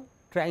now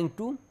trying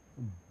to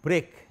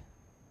break,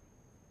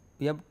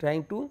 we are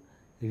trying to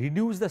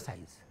reduce the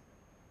size,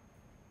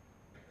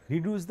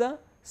 reduce the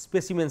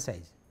specimen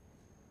size.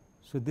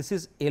 So, this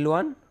is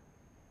L1,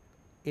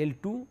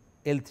 L2,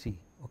 L3.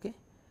 Okay.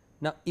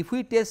 Now, if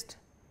we test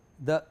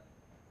the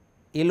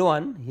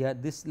L1 here,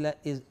 this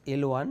is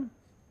L1,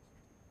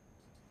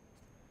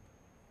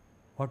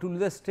 what will be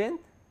the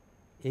strength?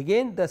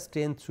 Again the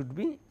strength should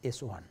be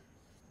S1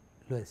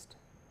 lowest.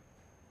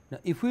 Now,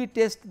 if we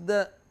test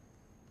the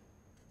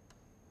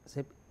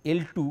say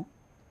L2,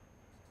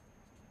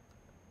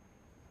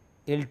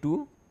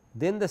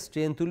 then the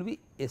strength will be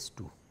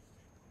S2,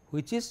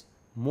 which is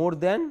more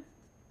than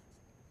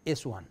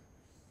S1.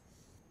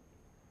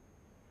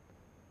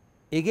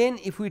 Again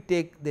if we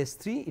take the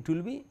S3, it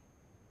will be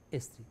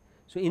S3.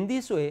 So, in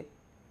this way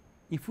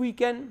if we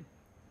can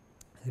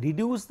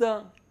reduce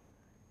the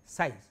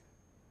size.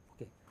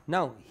 Okay.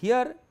 Now,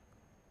 here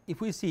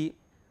if we see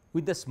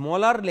with the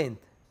smaller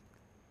length,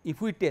 if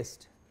we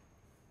test,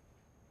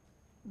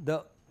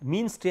 the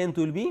mean strength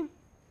will be,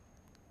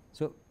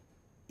 so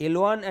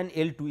L1 and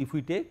L2 if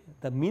we take,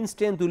 the mean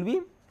strength will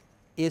be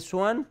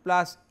S1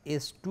 plus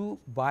S2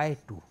 by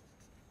 2,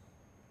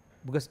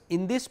 because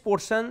in this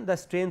portion the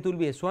strength will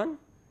be S1,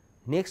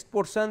 next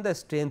portion the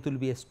strength will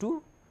be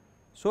S2.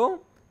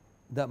 So,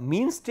 the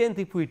mean strength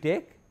if we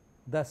take,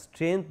 the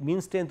strength mean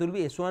strength will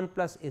be S1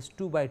 plus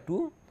S2 by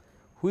 2,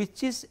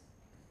 which is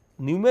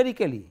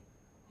numerically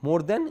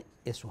more than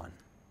S1.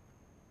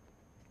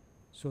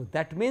 So,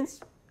 that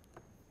means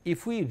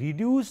if we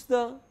reduce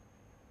the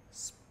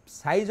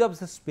size of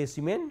the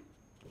specimen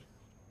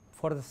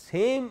for the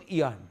same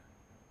yarn,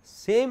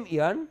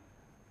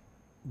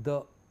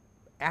 the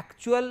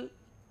actual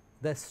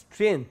the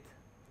strength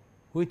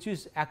which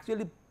is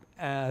actually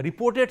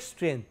reported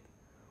strength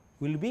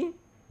will be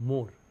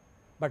more,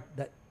 but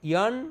the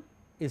yarn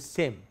is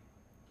same.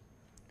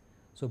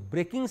 So,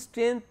 breaking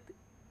strength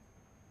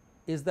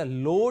is the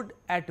load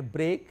at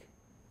break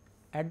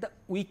at the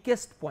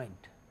weakest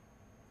point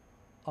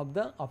of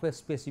the a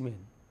specimen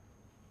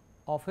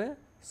of a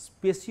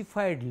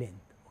specified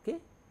length. Okay.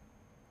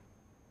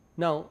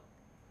 Now,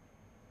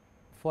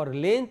 for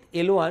length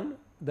L1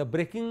 the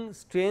breaking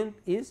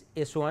strength is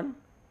S1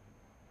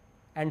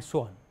 and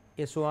so on,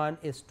 S1,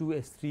 S2,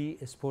 S3,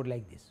 S4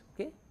 like this.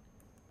 Okay.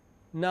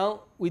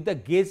 Now, with the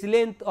gauge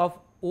length of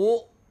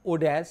O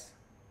dash,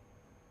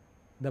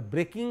 the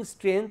breaking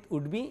strength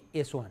would be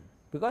S1,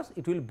 because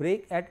it will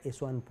break at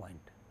S1 point.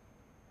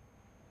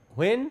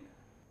 When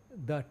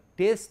the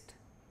test,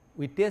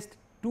 we test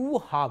 2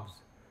 halves,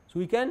 so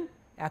we can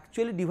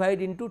actually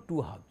divide into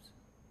 2 halves.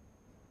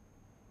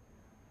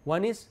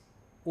 One is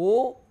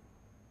O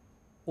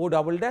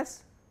double dash,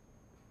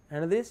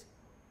 another is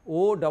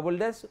O double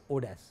dash O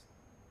dash.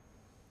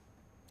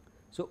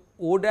 So,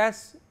 O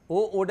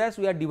dash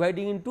we are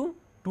dividing into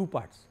 2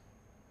 parts.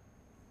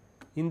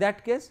 In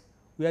that case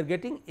we are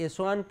getting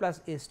S1 plus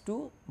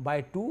S2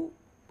 by 2,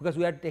 because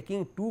we are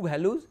taking 2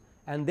 values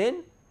and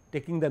then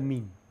taking the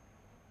mean.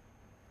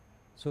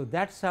 So,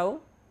 that is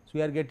how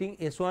we are getting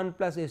S1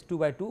 plus S2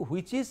 by 2,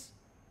 which is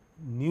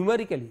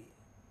numerically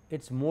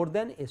it is more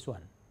than S1.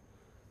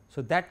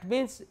 So, that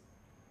means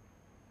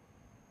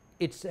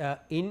it is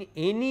in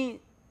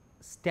any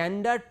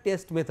standard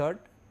test method,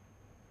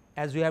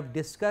 as we have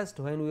discussed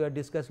when we were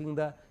discussing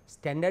the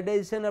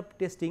standardization of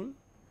testing.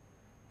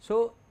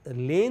 So, the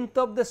length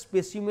of the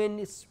specimen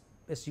is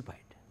specified.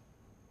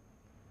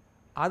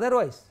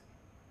 Otherwise,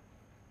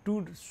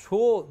 to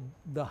show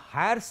the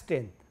higher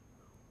strength,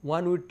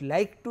 one would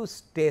like to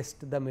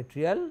test the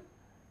material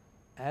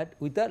at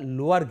with a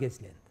lower gauge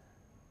length,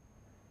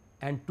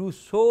 and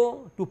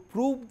to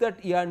prove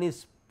that yarn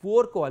is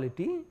poor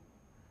quality,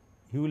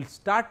 he will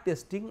start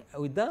testing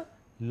with the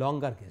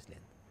longer gauge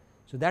length.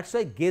 So, that is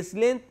why gauge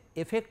length,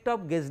 effect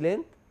of gauge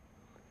length,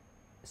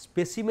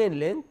 specimen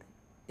length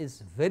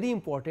is very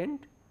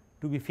important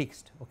to be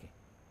fixed. Okay.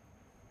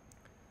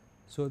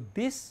 So,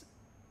 this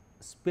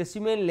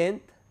specimen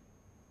length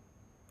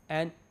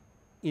and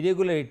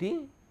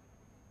irregularity.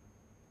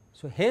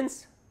 So,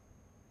 hence,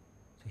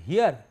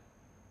 here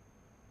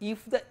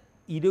if the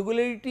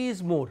irregularity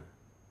is more,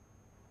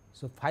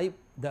 so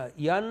the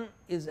yarn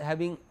is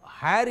having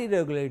higher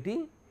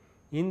irregularity,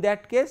 in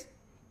that case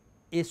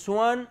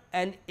S1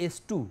 and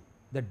S2,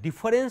 the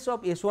difference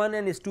of S1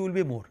 and S2 will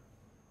be more.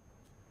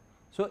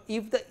 So,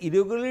 if the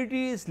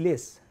irregularity is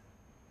less,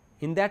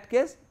 in that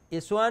case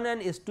S1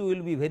 and S2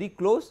 will be very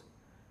close,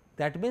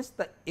 that means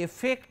the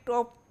effect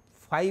of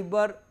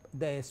fiber,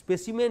 the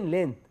specimen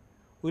length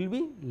will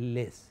be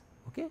less.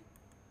 Okay.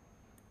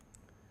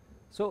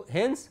 So,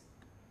 hence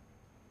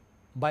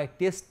by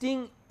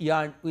testing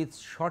yarn with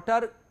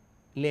shorter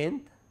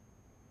length,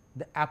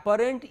 the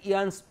apparent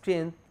yarn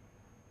strength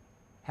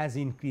has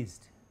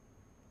increased.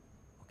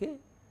 Okay.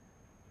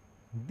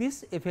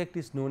 This effect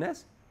is known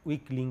as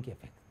weak link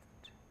effect.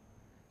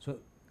 So,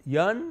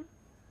 yarn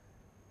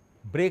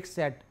breaks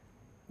at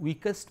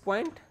weakest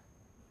point,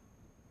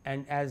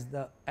 and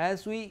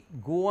as we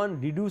go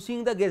on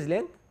reducing the gauge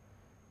length,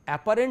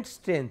 apparent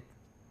strength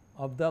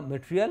of the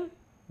material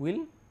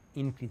will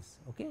increase.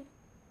 Okay.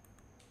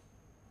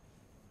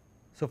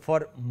 So,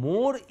 for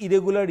more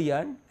irregular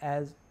yarn,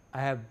 as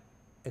I have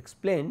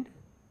explained,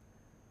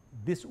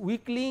 this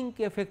weak link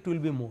effect will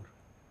be more,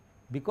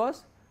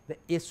 because the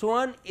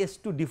S1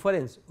 S2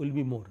 difference will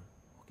be more.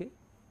 Okay.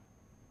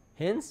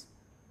 Hence,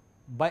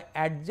 by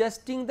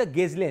adjusting the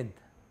gauge length,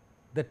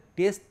 the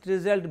test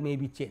result may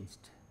be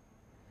changed.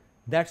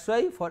 That is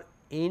why for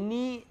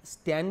any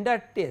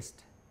standard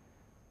test,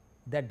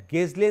 that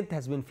gauge length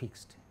has been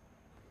fixed.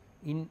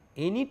 In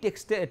any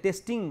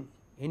testing,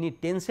 any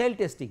tensile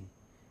testing,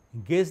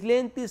 gauge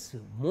length is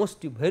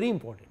very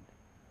important.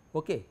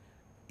 Okay.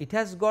 It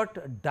has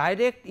got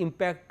direct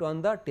impact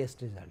on the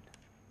test result.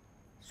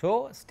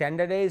 So,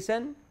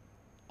 standardization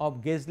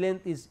of gauge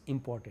length is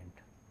important.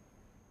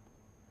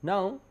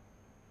 Now,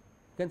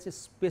 you can say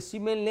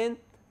specimen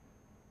length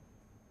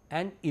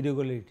and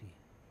irregularity.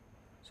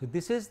 So,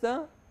 this is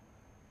the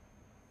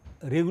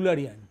regular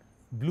yarn,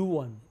 blue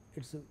one,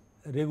 it is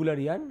a regular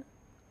yarn,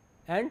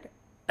 and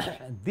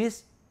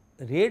this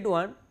red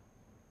one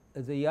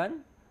is a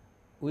yarn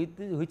with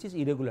which is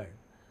irregular.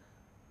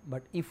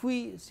 But if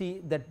we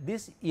see that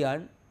this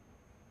yarn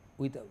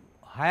with a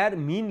higher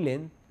mean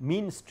length,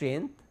 mean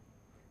strength,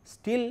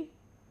 still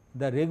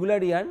the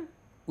regular yarn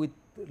with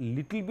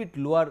little bit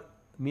lower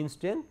mean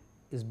strength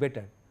is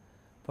better.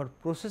 For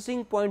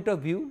processing point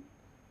of view,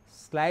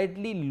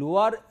 slightly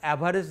lower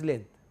average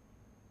length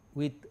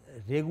with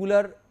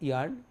regular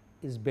yarn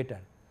is better.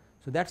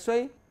 So, that is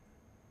why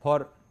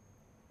for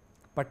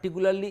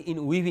particularly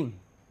in weaving,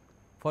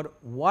 for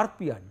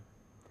warp yarn,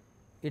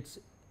 its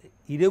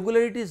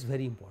irregularity is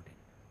very important.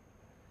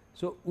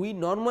 So, we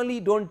normally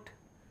do not,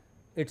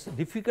 it is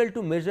difficult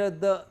to measure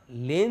the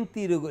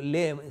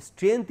length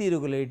strength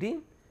irregularity,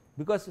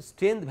 because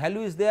strength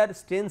value is there,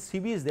 strength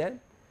CV is there.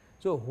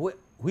 So,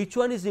 which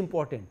one is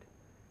important,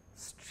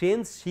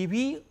 strength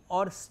CV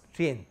or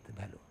strength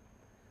value?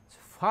 So,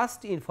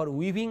 first for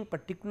weaving,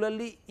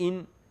 particularly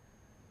in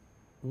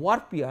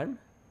warp yarn,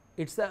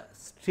 it is the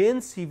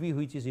strength CV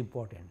which is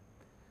important.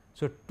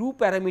 So, two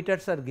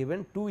parameters are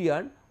given, two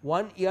yarn,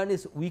 one yarn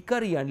is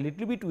weaker yarn,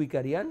 little bit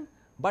weaker yarn,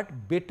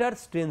 but better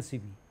strength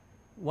CV.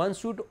 One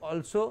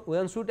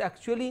should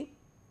actually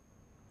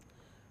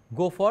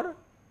go for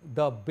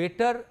the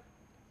better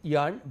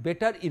yarn,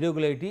 better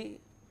irregularity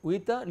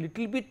with a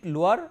little bit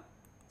lower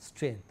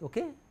strength.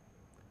 Okay.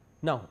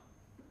 Now,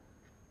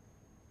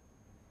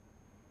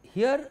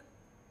 here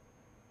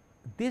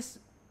this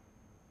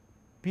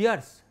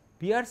Pierce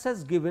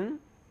has given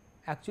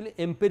actually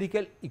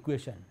empirical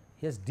equation.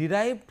 He has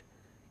derived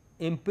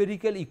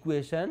empirical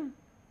equation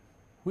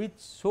which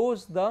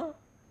shows the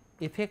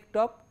effect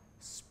of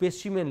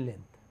specimen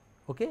length.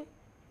 Okay.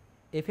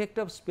 Effect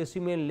of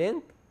specimen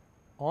length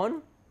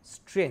on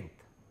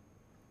strength.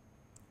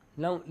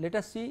 Now, let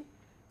us see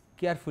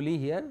carefully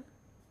here.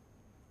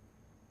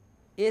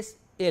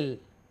 SL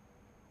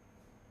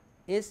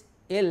is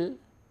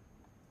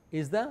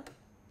the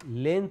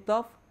length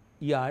of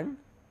yarn,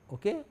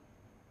 okay.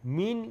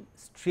 Mean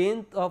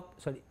strength of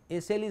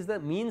SL is the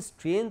mean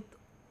strength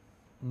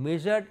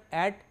measured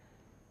at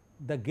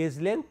the gauge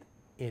length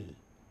L.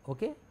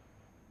 Okay.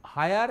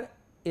 Higher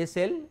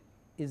SL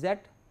is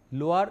at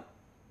lower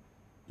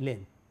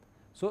length.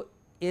 So,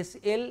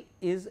 SL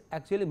is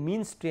actually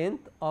mean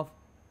strength of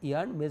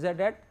yarn measured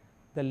at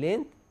the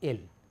length L,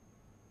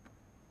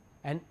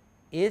 and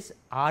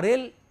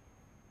SRL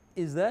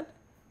is the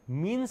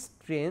mean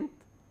strength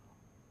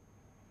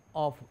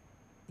of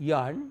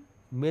yarn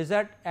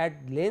measured at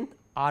length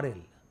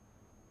RL.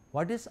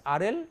 What is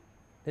RL?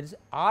 That is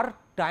R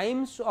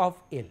times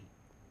of L.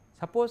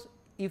 Suppose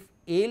if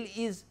L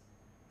is,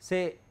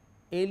 say,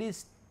 L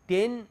is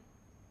 10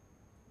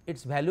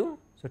 its value,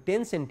 so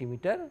 10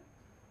 centimeter.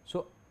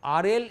 So,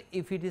 RL,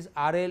 if it is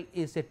RL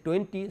is a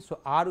 20, so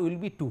R will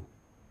be 2.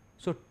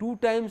 So, 2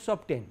 times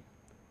of 10.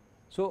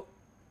 So,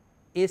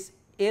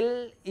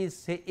 SL is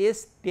say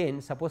S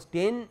 10, suppose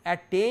 10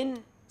 at 10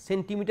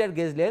 centimeter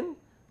gauge length,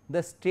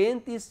 the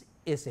strength is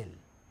SL.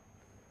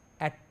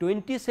 At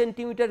 20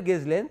 centimeter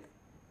gauge length,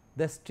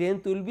 the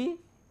strength will be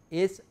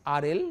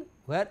SRL,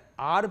 where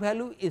R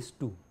value is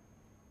 2.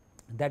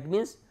 That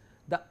means,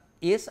 the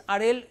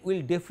SRL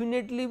will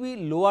definitely be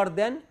lower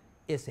than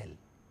SL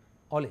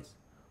always,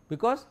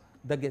 because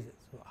the gauge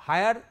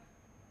higher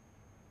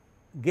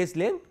gauge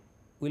length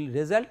will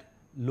result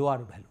lower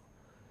value.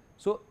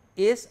 So,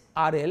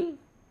 SRL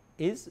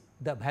is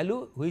the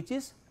value which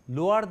is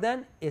lower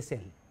than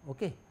SL.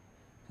 Okay.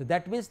 So,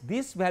 that means,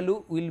 this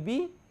value will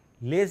be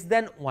less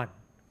than 1,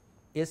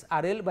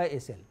 SRL by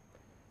SL.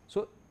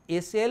 So,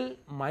 SL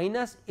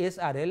minus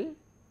SRL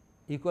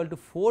equal to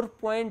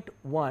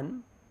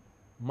 4.1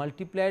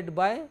 multiplied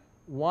by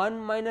 1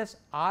 minus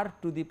R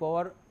to the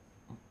power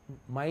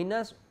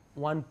minus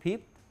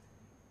 1/5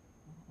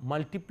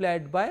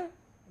 multiplied by,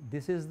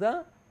 this is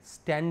the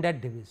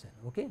standard deviation.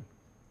 Okay.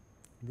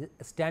 The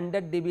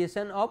standard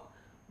deviation of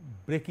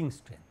breaking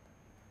strength.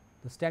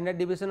 The standard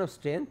deviation of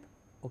strength,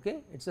 okay,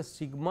 it is a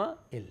sigma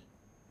L.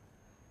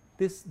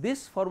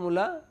 This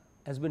formula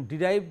has been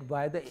derived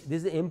by this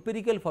is the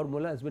empirical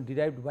formula has been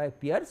derived by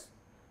Pierce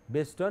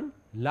based on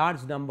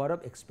large number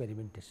of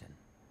experimentation.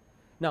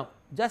 Now,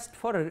 just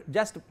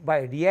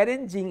by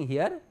rearranging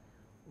here,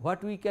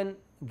 what we can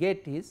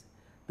get is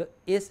the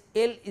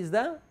SL is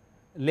the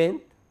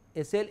length,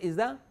 SL is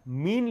the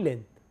mean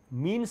length,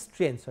 mean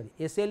strength, sorry,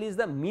 SL is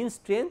the mean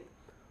strength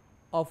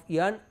of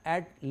yarn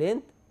at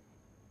length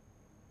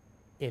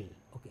L.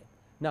 Okay.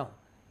 Now,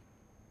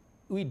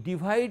 we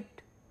divide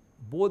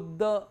both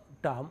the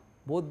term,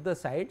 both the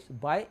sides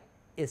by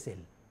SL.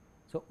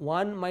 So,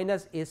 1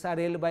 minus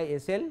SRL by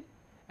SL,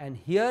 and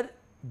here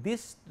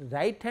this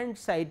right hand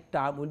side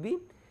term will be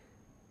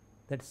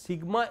that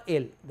sigma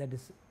L, that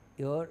is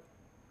your,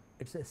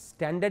 it is a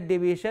standard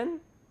deviation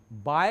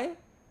by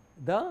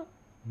the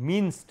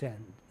mean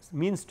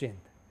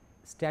strength,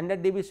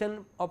 standard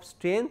deviation of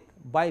strength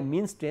by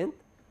mean strength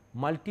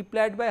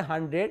multiplied by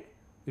 100,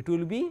 it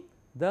will be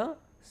the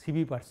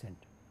CB percent.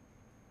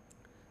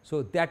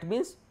 So, that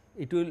means,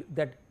 it will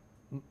that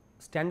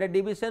standard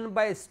deviation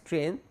by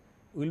strength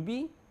will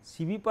be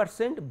CB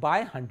percent by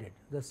 100,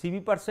 the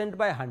CB percent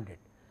by 100.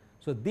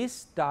 So,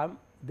 this term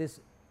this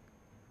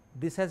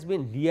has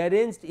been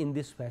rearranged in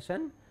this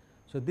fashion.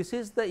 So, this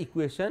is the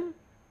equation.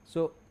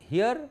 So,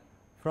 here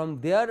from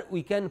there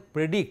we can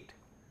predict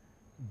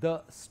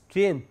the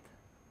strength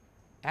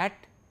at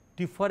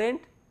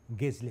different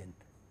gauge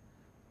length.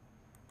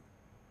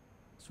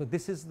 So,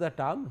 this is the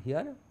term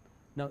here.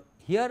 Now,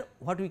 here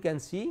what we can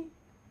see,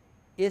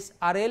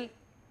 SRL,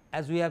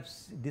 as we have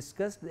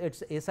discussed,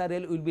 its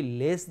SRL will be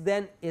less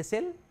than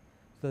SL.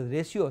 So, the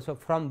ratio. So,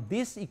 from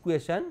this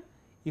equation,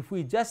 if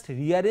we just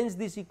rearrange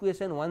this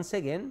equation once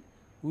again,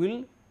 we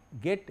will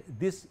get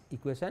this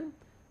equation,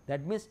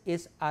 that means,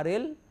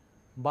 SRL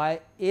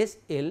by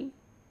SL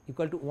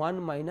equal to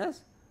 1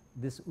 minus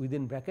this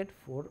within bracket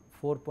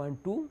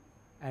 4.2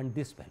 and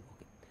this value.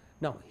 Okay.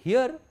 Now,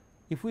 here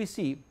if we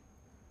see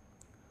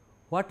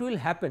what will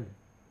happen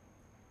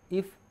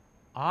if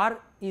R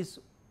is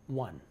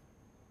 1,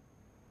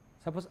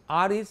 suppose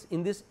R is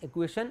in this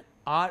equation,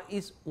 R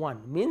is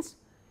 1 means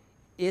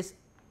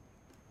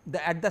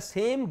at the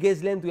same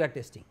gauge length we are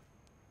testing,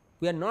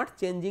 we are not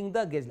changing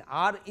the gauge length.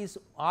 R is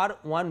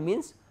R1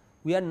 means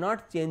we are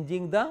not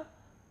changing the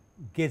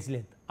gauge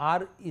length,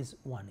 R is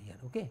 1 here.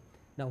 Okay.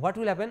 Now, what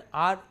will happen,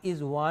 R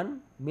is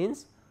 1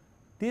 means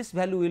this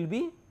value will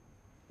be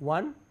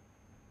 1,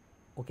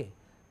 okay,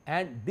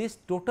 and this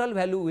total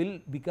value will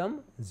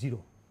become 0,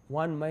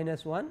 1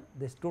 minus 1,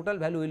 this total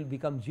value will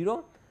become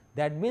 0,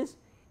 that means,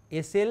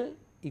 SL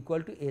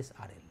equal to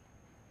SRL.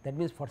 That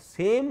means, for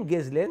same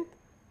gauge length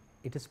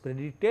it is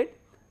predicted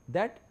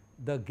that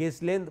the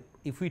gauge length,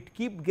 if we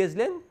keep gauge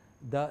length,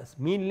 the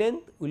mean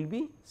length will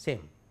be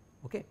same.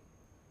 Okay.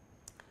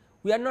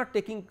 We are not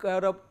taking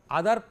care of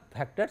other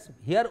factors,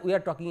 here we are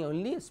talking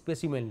only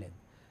specimen length.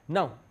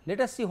 Now,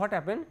 let us see what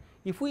happen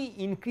if we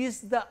increase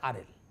the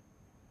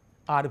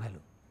R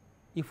value.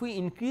 If we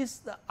increase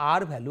the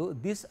R value,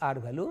 this R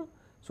value,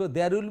 so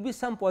there will be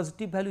some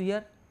positive value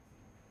here,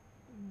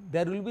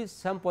 there will be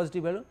some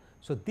positive value.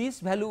 So, this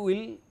value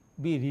will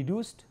be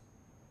reduced,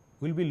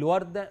 will be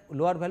lower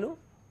value.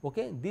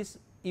 Okay. This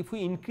if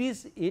we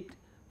increase it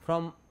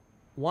from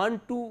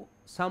 1 to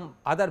some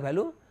other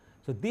value,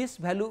 so this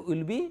value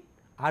will be,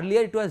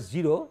 earlier it was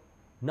 0,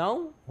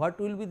 now what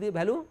will be the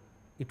value?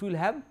 It will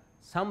have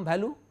some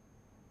value,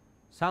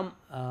 some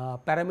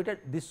parameter,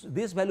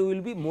 this value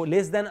will be more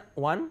less than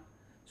 1.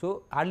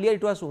 So, earlier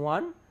it was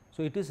 1,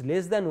 so it is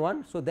less than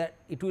 1, so that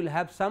it will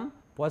have some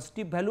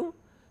positive value.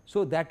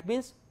 So, that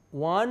means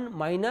 1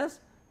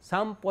 minus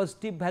some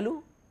positive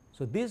value,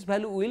 So, this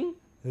value will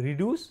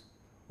reduce,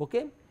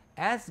 okay.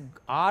 As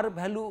r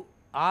value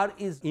r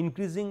is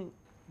increasing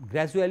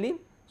gradually.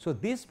 So,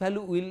 this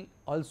value will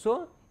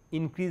also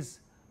increase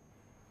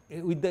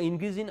with the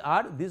increase in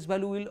r, this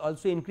value will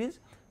also increase.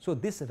 So,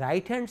 this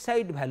right hand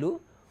side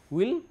value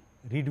will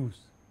reduce,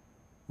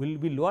 will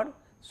be lower.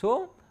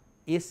 So,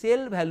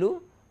 SL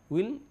value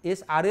will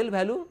SRL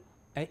value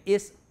and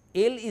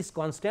SL is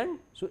constant.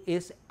 So,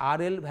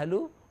 SRL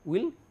value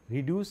will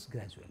reduce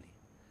gradually.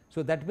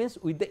 So, that means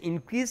with the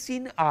increase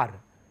in r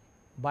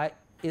by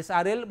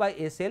SRL by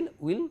SL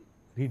will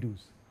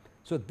reduce.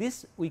 So,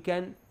 this we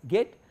can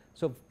get.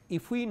 So,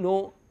 if we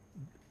know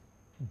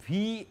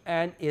V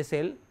and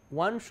SL,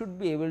 one should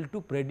be able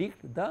to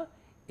predict the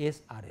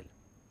SRL.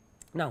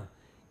 Now,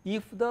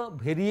 if the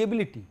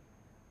variability,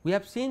 we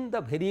have seen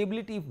the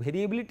variability, if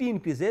variability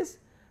increases,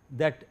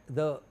 that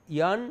the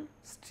yarn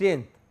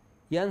strength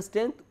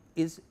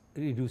is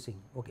reducing.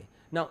 Okay.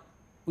 Now,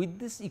 with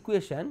this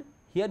equation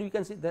here we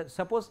can see that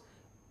suppose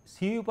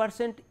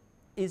CU%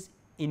 is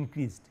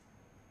increased,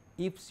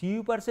 if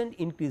CU%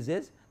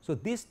 increases, so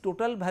this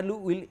total value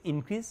will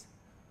increase,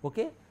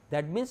 okay.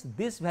 That means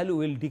this value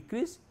will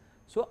decrease.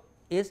 So,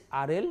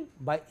 SRL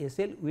by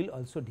SL will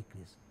also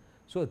decrease.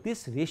 So,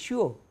 this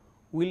ratio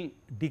will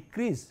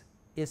decrease,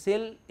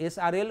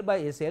 SRL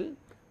by SL,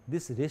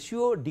 this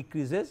ratio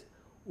decreases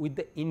with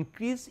the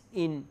increase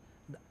in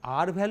the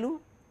R value,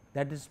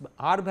 that is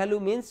R value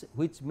means,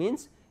 which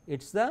means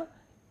it is the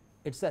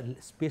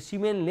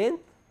specimen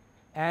length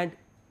and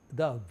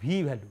the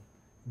V value.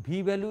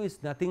 V value is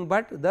nothing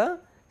but the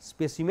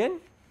specimen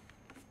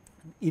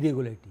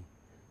irregularity.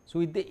 So,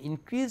 with the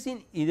increase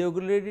in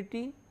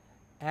irregularity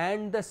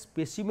and the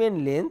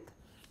specimen length,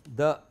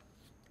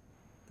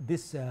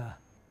 this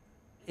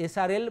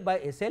SRL by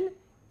SL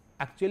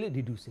actually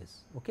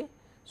reduces. Okay.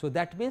 So,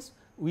 that means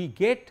we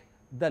get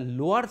the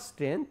lower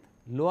strength,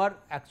 lower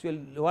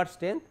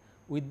strength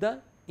with the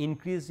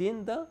increase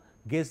in the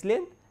gauge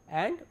length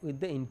and with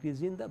the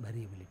increase in the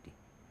variability.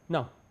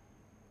 Now,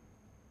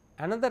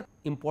 another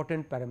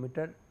important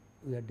parameter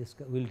we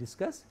will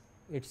discuss,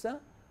 it is a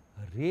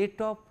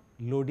rate of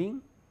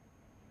loading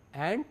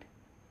and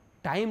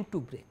time to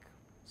break.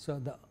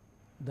 So,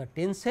 the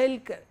tensile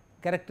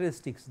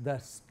characteristics, the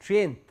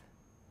strength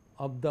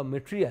of the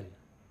material,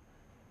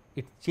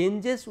 it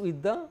changes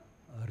with the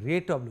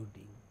rate of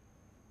loading.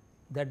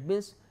 That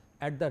means,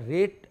 at the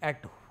rate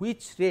at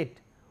which rate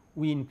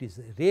we increase,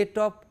 rate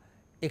of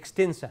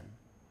extension,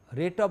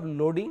 rate of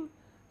loading.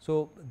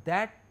 So,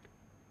 that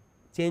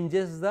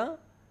changes the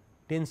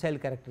tensile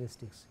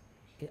characteristics.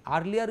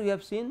 Earlier we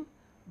have seen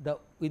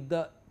with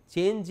the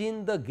change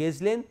in the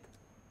gauge length,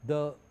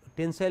 the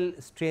tensile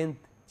strength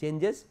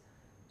changes.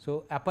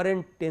 So,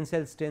 apparent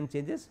tensile strength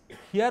changes.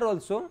 Here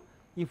also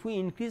if we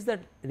increase the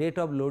rate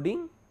of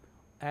loading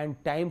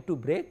and time to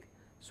break,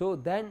 so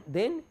then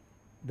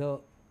the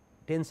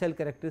tensile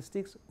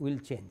characteristics will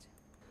change.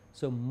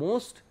 So,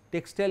 most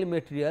textile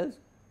materials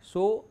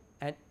show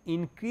an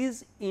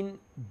increase in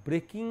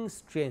breaking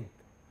strength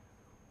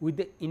with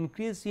the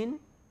increase in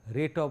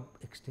rate of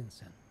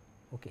extension.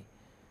 Okay.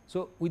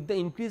 So, with the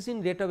increase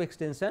in rate of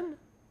extension,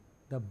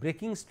 the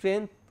breaking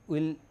strength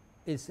will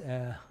it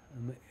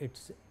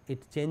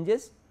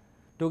changes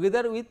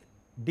together with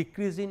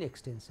decrease in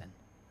extension.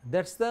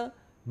 That is the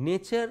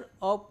nature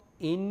of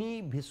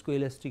any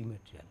viscoelastic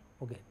material.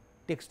 Okay.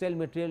 Textile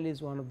material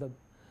is one of the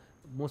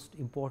most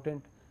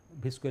important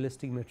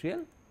viscoelastic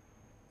material.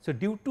 So,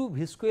 due to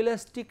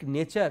viscoelastic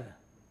nature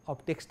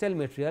of textile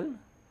material,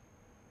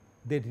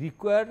 they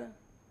require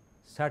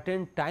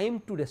certain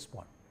time to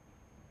respond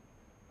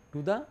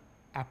to the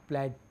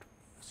applied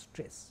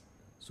stress.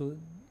 So,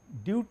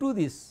 due to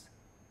this,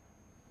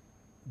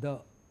 the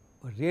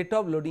rate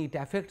of loading, it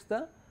affects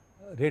the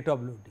rate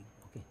of loading.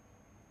 Okay.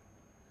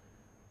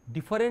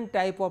 Different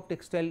type of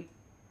textile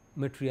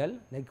material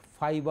like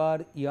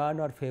fiber, yarn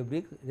or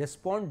fabric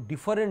respond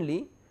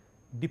differently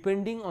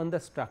depending on the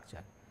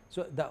structure.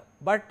 So,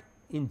 but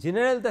in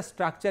general the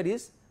structure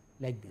is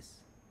like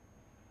this,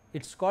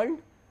 it is called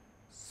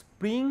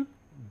spring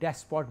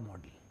dashpot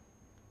model.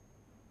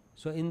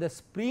 So, in the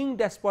spring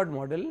dashpot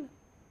model,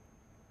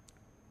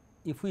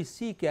 if we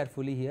see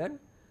carefully here,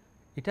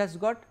 it has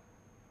got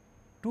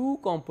two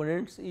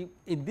components.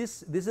 In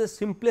this is the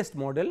simplest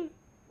model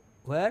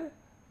where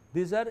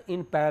these are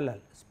in parallel,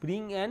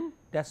 spring and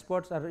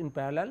dashpots are in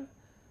parallel.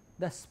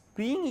 The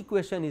spring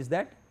equation is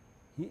that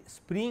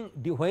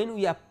when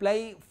we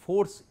apply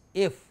force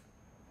F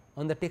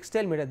on the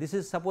textile material, this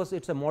is suppose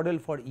it is a model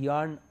for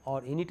yarn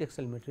or any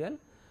textile material.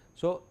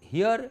 So,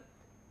 here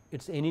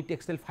it is any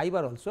textile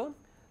fiber also.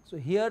 So,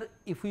 here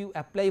if we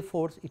apply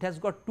force, it has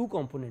got two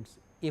components,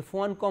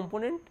 F1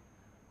 component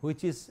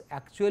which is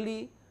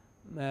actually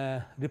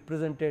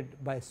represented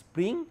by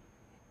spring,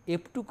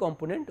 F2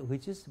 component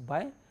which is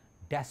by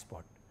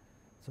dashpot.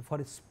 So,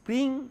 for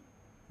spring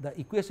the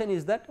equation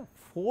is that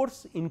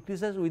force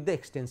increases with the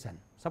extension.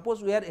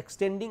 Suppose we are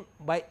extending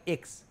by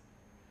x.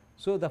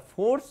 So, the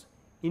force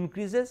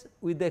increases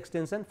with the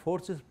extension,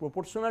 force is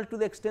proportional to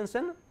the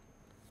extension.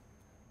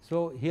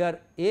 So, here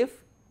F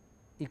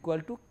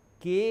equal to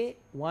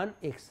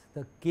K1x,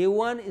 the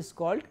K1 is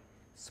called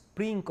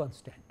spring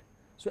constant.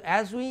 So,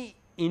 as we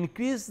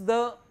increase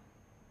the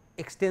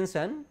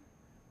extension,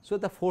 so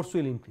the force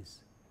will increase,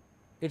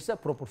 it is a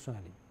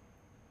proportionally.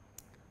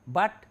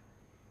 But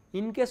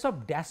in case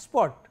of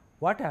dashpot,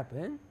 what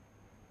happened?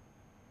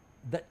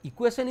 The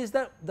equation is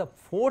that the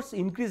force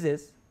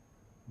increases,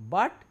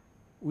 but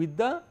with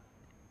the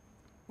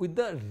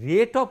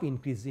rate of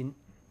increase in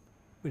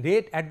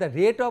rate at the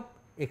rate of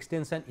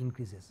extension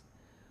increases.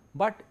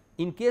 But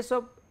in case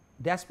of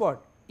dashpot,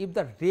 if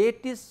the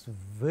rate is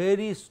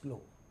very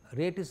slow,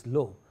 rate is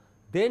low,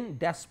 then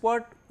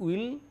dashpot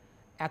will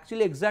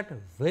actually exert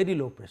very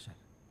low pressure.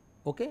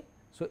 Okay?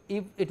 So,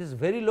 if it is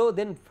very low,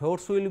 then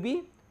force will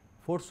be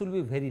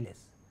very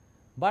less,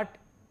 but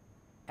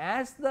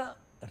as the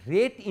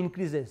rate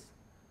increases,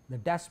 the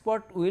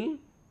dashpot will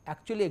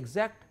actually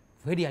exert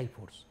very high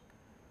force.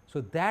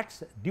 So, that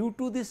is due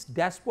to this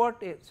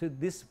dashpot. So,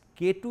 this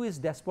K2 is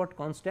dashpot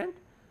constant.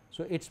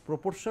 So, it is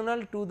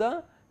proportional to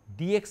the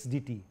dx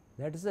dt,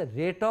 that is the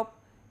rate of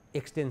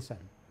extension.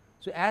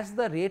 So, as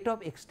the rate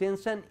of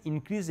extension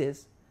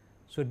increases,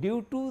 so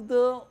due to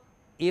the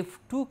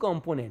F2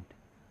 component,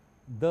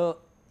 the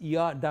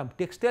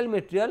textile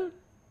material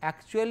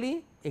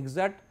actually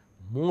exert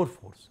more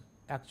force.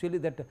 Actually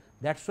that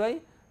is why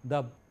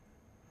the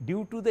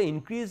due to the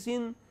increase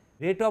in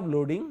rate of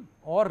loading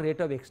or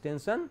rate of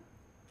extension,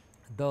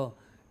 the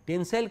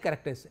tensile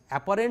characteristics,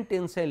 apparent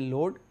tensile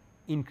load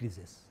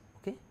increases.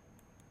 Okay.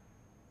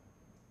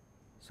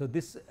 So,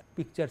 this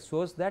picture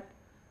shows that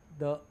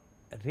the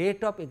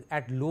rate of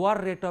at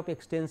lower rate of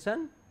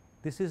extension,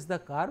 this is the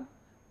curve,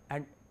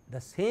 and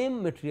the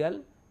same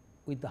material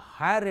with the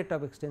higher rate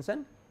of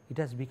extension, it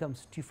has become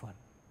stiffer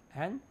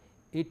and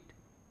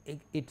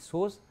it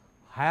shows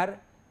higher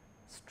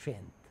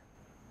strength.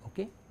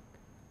 Okay.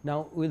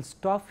 Now, we will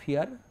stop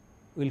here,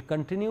 we will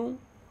continue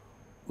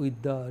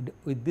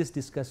with this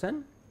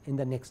discussion in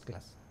the next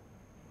class.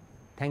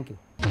 Thank you.